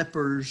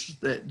 lepers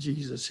that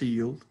Jesus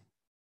healed.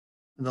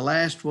 And the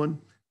last one,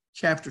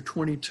 chapter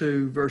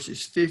 22,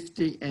 verses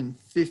 50 and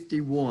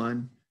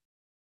 51,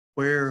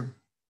 where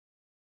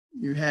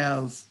you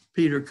have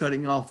Peter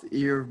cutting off the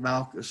ear of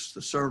Malchus,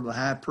 the servant of the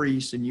high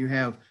priest, and you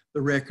have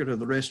the record of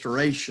the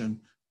restoration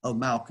of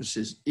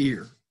Malchus's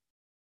ear.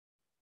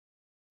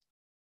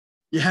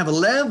 You have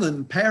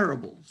 11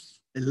 parables,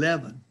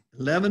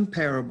 11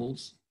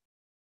 parables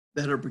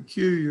that are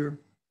peculiar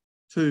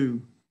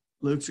to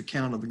Luke's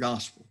account of the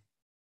gospel.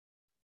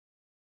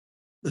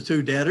 The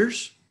two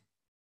debtors,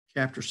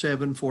 chapter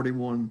 7,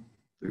 41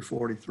 through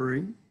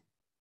 43.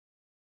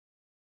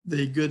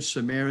 The Good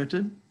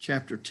Samaritan,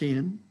 chapter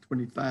 10,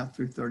 25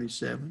 through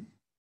 37.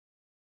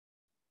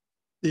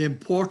 The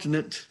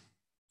importunate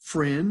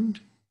friend,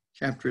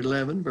 chapter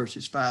 11,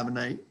 verses 5 and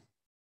 8.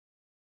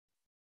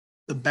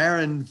 The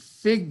barren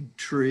fig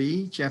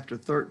tree, chapter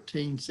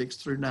 13, 6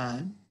 through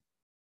 9.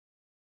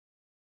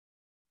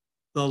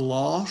 The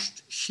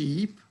lost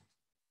sheep,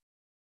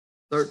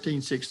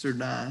 13, 6 through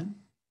 9.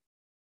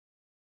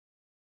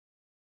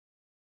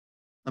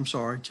 I'm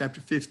sorry,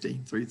 chapter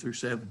 15, 3 through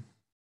 7.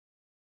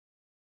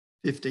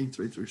 15,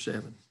 3 through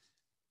 7.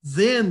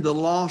 Then the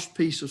lost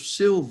piece of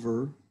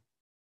silver,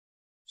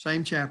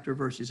 same chapter,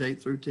 verses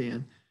 8 through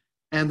 10,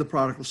 and the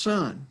prodigal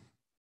son,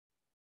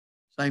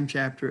 same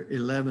chapter,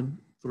 11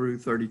 through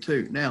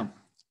 32. Now,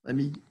 let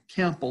me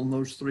camp on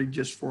those three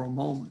just for a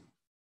moment.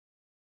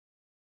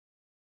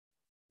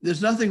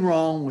 There's nothing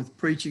wrong with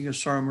preaching a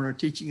sermon or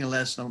teaching a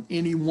lesson on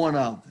any one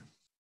of them.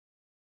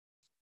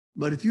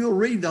 But if you'll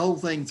read the whole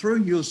thing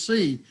through, you'll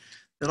see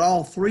that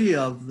all three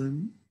of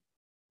them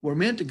were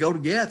meant to go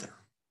together.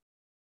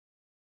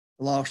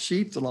 The lost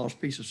sheep, the lost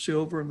piece of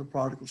silver, and the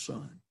prodigal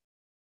son.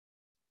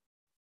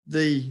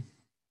 The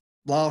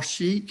lost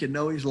sheep can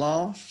know he's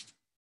lost,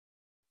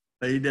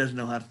 but he doesn't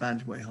know how to find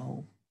his way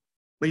home.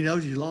 But he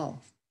knows he's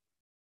lost.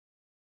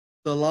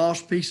 The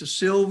lost piece of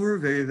silver,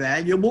 very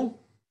valuable,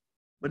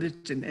 but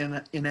it's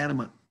an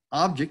inanimate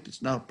object.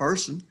 It's not a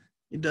person.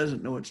 It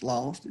doesn't know it's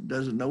lost. It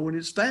doesn't know when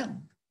it's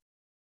found.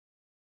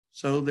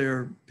 So there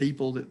are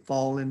people that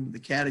fall into the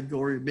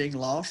category of being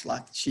lost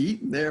like the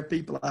sheep. And there are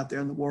people out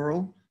there in the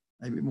world,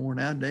 maybe more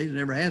nowadays than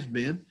ever has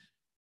been,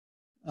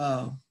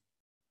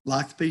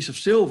 like the piece of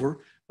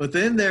silver. But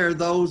then there are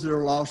those that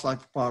are lost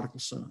like the prodigal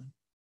son.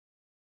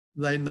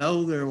 They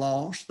know they're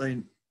lost.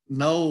 They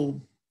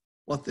know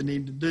what they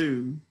need to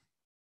do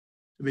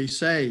to be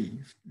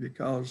saved,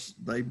 because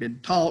they've been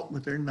taught,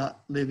 but they're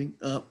not living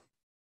up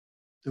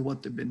to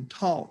what they've been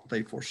taught.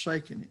 They've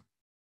forsaken it.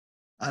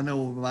 I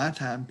know over my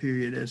time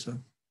period as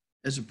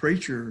a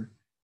preacher,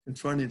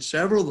 confronted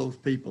several of those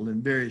people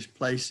in various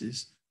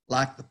places,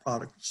 like the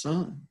prodigal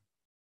son.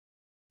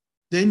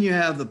 Then you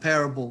have the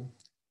parable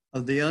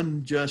of the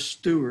unjust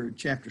steward,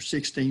 chapter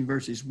 16,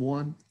 verses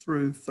 1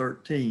 through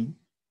 13.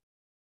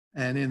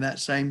 And in that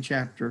same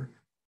chapter,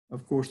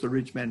 of course, the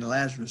rich man and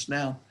Lazarus.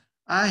 Now,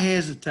 I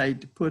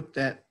hesitate to put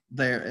that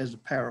there as a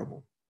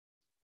parable.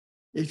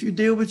 If you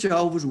deal with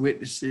Jehovah's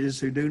Witnesses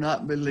who do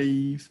not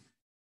believe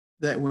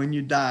that when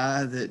you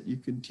die that you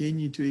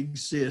continue to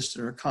exist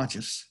and are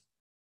conscious,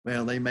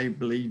 well, they may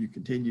believe you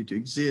continue to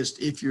exist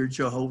if you're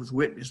Jehovah's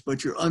Witness,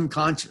 but you're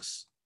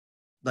unconscious.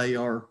 They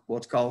are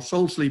what's called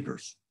soul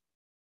sleepers.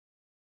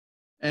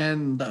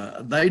 And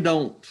they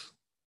don't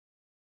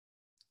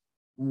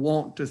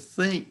want to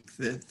think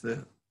that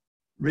the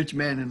rich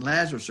man and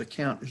Lazarus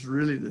account is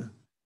really the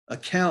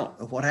account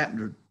of what happened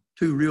to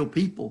two real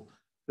people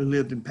who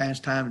lived in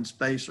past time and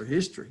space or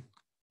history.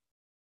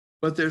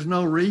 But there's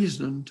no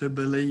reason to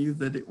believe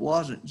that it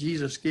wasn't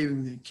Jesus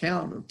giving the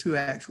account of two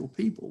actual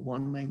people,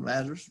 one named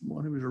Lazarus,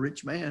 one who was a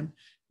rich man,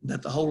 and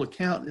that the whole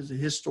account is a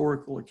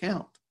historical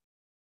account.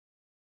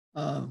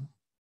 I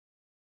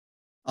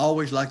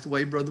always like the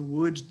way Brother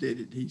Woods did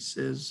it. He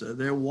says,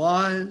 there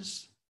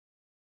was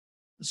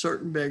a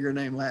certain beggar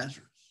named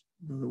Lazarus.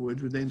 Brother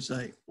Woods would then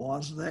say,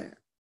 was there?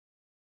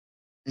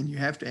 And you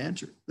have to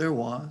answer, there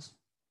was.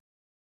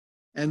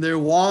 And there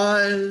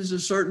was a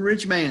certain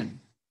rich man.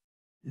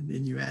 And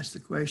then you ask the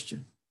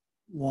question,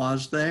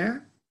 was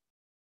there?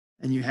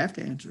 And you have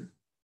to answer,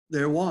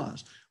 there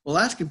was. Well,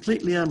 that's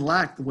completely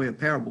unlike the way a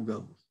parable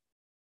goes.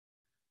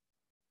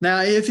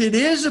 Now, if it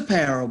is a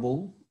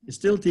parable, it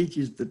still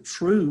teaches the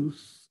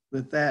truth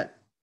that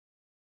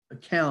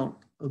account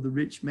of the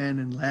rich man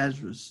and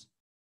Lazarus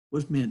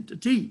was meant to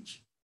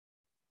teach,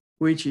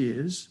 which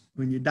is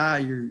when you die,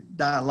 you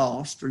die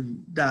lost or you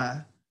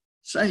die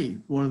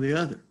saved, one or the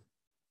other.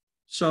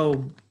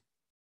 So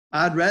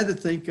I'd rather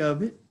think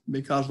of it,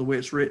 because of the way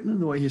it's written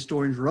and the way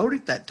historians wrote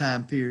it that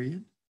time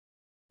period,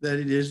 that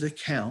it is the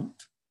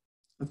account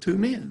of two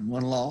men,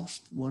 one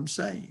lost, one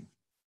saved.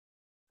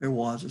 There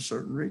was a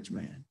certain rich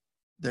man.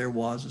 There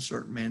was a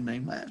certain man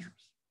named Lazarus.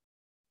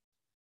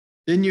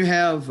 Then you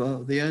have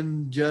the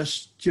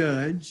unjust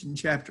judge in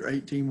chapter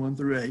 18, 1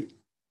 through 8.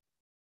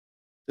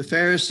 The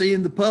Pharisee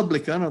and the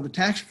publican, or the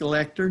tax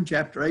collector, in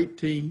chapter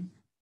 18,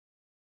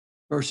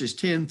 verses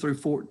 10 through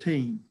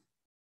 14.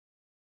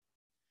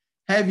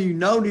 Have you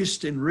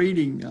noticed in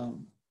reading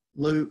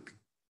Luke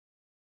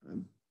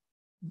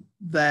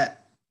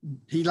that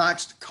he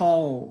likes to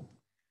call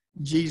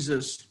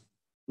Jesus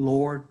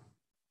Lord?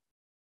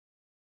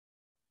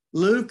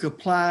 Luke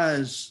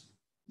applies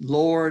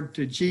Lord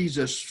to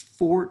Jesus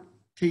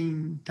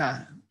 14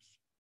 times.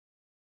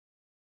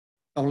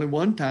 Only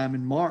one time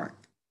in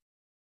Mark,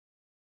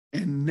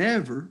 and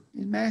never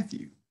in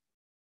Matthew.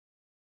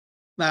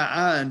 Now,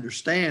 I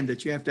understand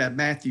that you have to have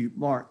Matthew,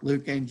 Mark,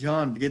 Luke, and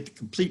John to get the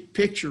complete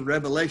picture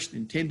Revelation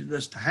intended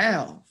us to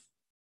have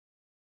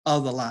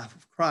of the life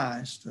of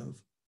Christ, of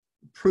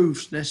the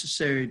proofs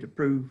necessary to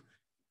prove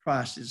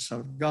Christ is the Son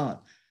of God.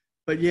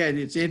 But yet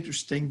it's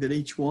interesting that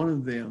each one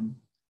of them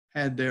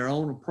had their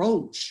own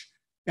approach,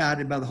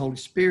 guided by the Holy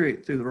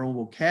Spirit through their own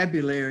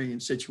vocabulary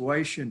and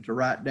situation to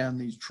write down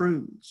these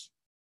truths.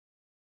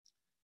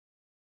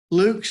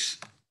 Luke's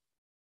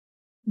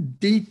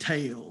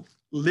detailed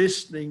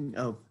listing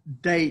of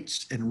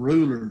dates and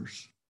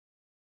rulers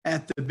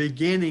at the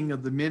beginning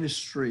of the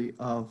ministry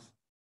of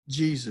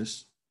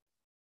Jesus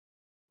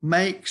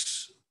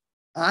makes,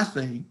 I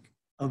think,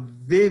 a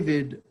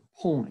vivid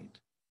point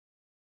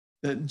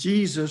that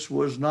Jesus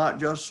was not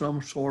just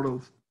some sort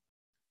of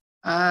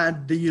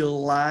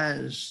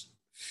idealized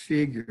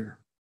figure,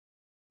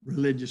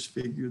 religious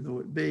figure though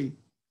it be,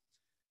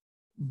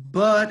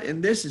 but,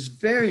 and this is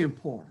very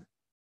important,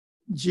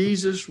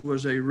 Jesus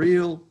was a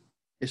real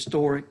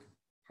historic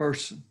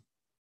person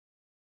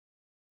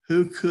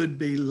who could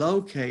be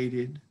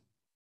located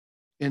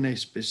in a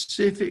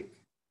specific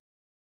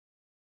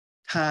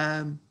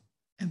time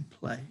and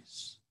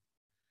place.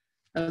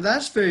 And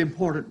that's very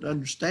important to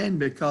understand,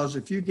 because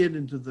if you get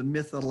into the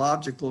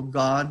mythological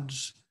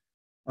gods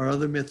or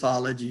other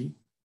mythology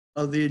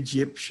of the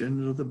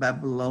Egyptians or the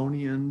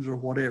Babylonians or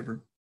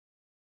whatever,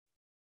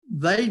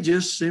 they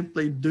just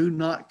simply do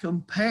not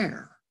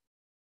compare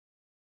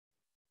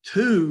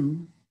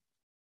to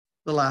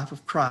the life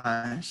of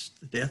Christ,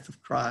 the death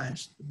of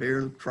Christ, the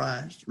burial of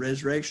Christ, the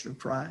resurrection of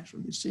Christ, or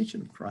the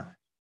ascension of Christ.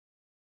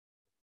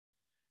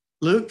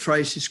 Luke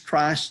traces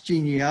Christ's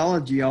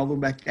genealogy all the way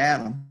back to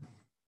Adam.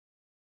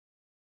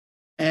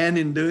 And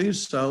in doing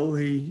so,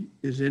 he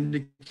is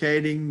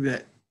indicating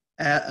that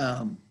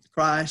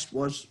Christ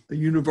was a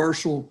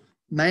universal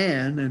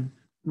man and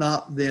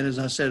not then, as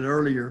I said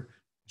earlier,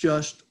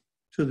 just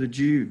to the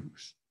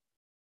Jews.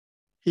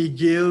 He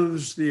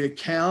gives the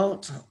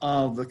account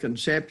of the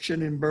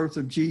conception and birth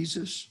of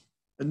Jesus,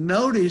 But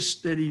notice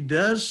that he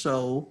does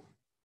so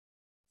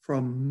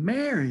from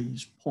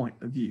Mary's point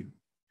of view.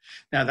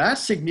 Now,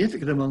 that's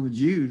significant among the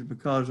Jews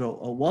because a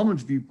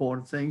woman's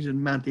viewpoint of things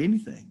didn't amount to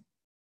anything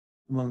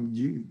among the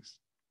Jews.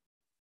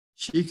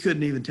 She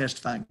couldn't even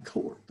testify in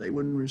court. They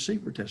wouldn't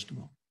receive her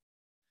testimony.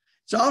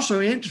 It's also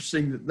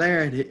interesting that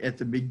there at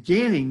the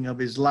beginning of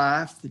his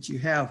life that you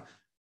have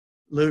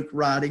Luke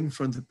writing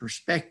from the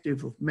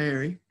perspective of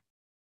Mary.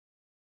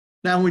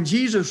 Now, when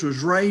Jesus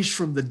was raised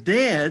from the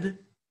dead,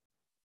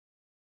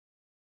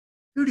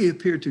 who did he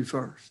appear to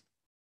first?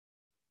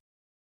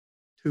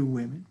 2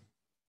 women.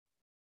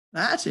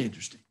 Now, that's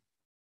interesting.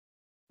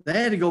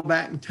 They had to go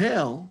back and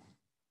tell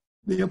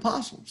the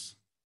apostles.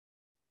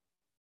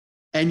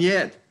 And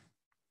yet,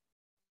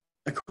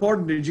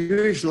 according to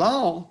Jewish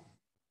law,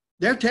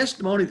 their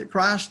testimony that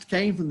Christ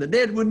came from the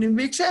dead wouldn't even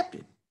be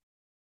accepted,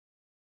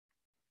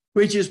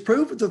 which is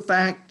proof of the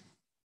fact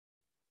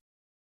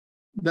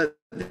that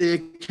the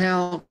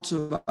accounts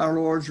of our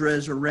Lord's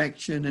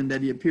resurrection and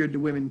that he appeared to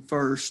women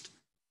first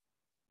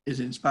is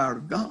inspired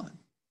of God.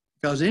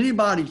 Because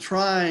anybody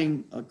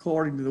trying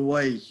according to the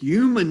way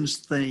humans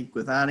think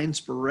without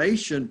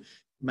inspiration,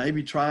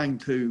 maybe trying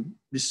to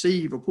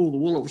deceive or pull the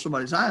wool over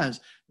somebody's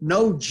eyes,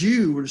 no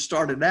Jew would have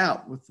started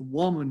out with the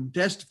woman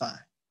testifying.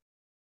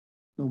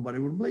 Nobody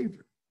would believe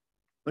her.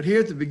 But here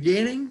at the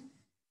beginning,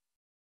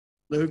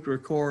 Luke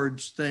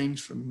records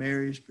things from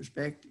Mary's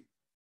perspective.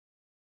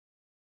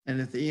 And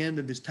at the end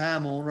of his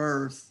time on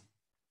earth,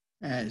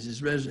 as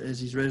he's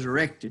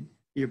resurrected,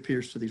 he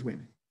appears to these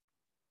women.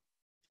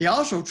 He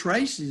also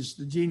traces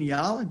the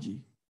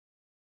genealogy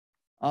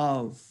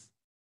of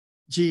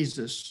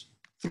Jesus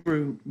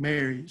through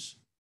Mary's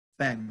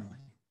family.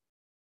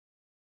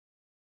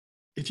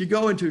 If you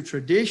go into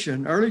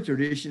tradition, early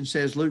tradition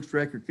says Luke's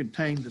record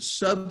contained the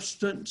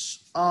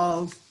substance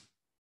of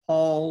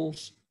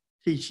Paul's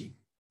teaching.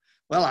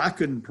 Well, I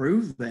couldn't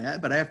prove that,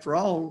 but after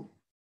all,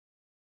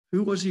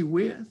 who was he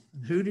with?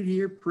 And who did he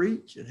hear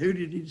preach? And who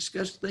did he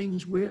discuss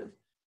things with?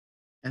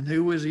 And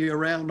who was he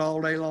around all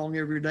day long,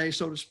 every day,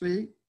 so to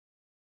speak?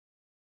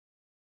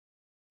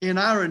 In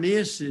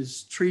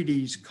Irenaeus'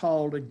 treatise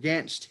called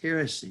Against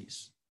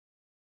Heresies,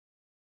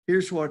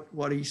 here's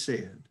what he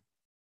said.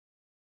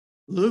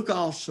 Luke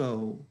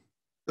also,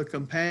 the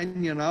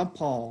companion of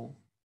Paul,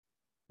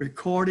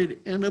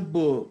 recorded in a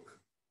book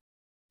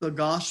the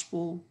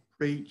gospel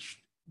preached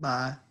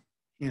by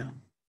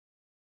him.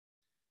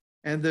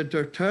 And the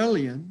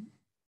Tertullian,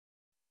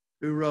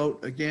 who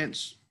wrote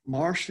against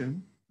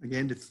Marcion,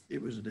 again,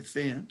 it was a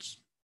defense.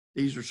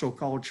 These are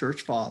so-called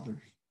church fathers.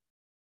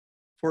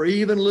 For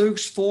even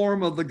Luke's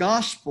form of the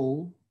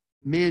gospel,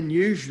 men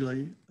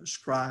usually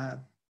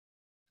ascribe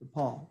to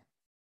Paul.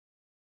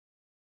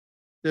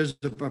 There's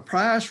a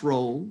papyrus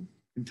roll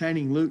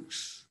containing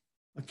Luke's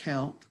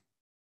account.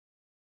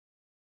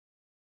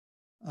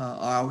 Or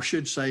I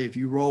should say, if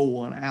you roll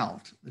one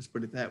out, let's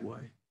put it that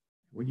way.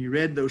 When you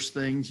read those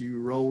things, you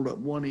rolled up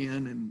one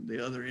end and the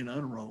other end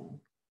unrolled.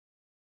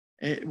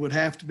 It would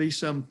have to be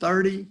some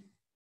 30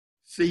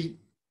 feet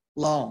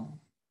long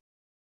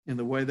in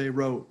the way they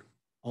wrote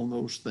on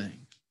those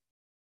things.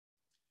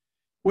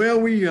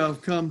 Well, we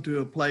have come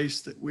to a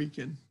place that we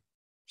can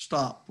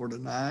stop for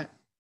tonight.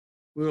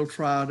 We'll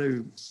try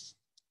to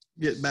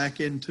get back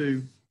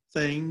into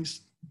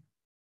things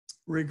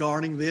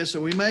regarding this.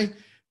 So we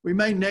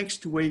may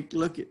next week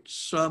look at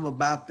some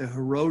about the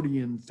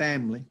Herodian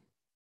family,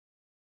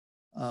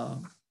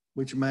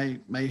 which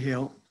may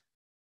help.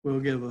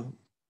 We'll give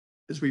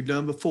as we've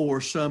done before,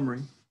 a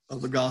summary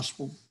of the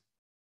gospel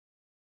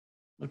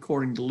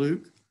according to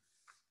Luke.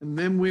 And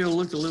then we'll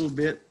look a little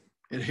bit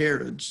at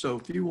Herod. So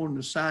if you want an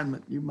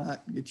assignment, you might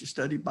get your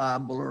study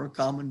Bible or a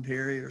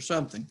commentary or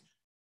something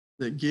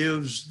that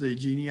gives the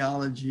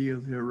genealogy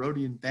of the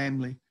Herodian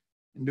family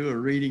and do a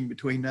reading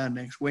between now and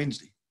next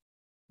Wednesday.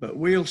 But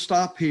we'll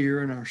stop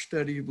here in our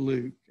study of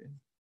Luke and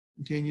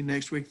continue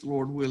next week, the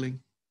Lord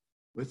willing,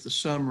 with the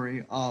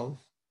summary of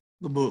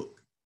the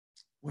book.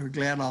 We're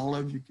glad all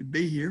of you could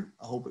be here.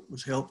 I hope it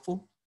was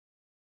helpful.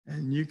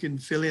 And you can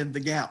fill in the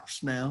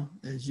gaps now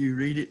as you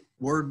read it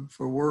word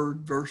for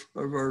word, verse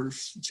by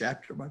verse,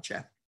 chapter by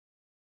chapter.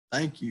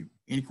 Thank you.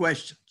 Any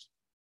questions?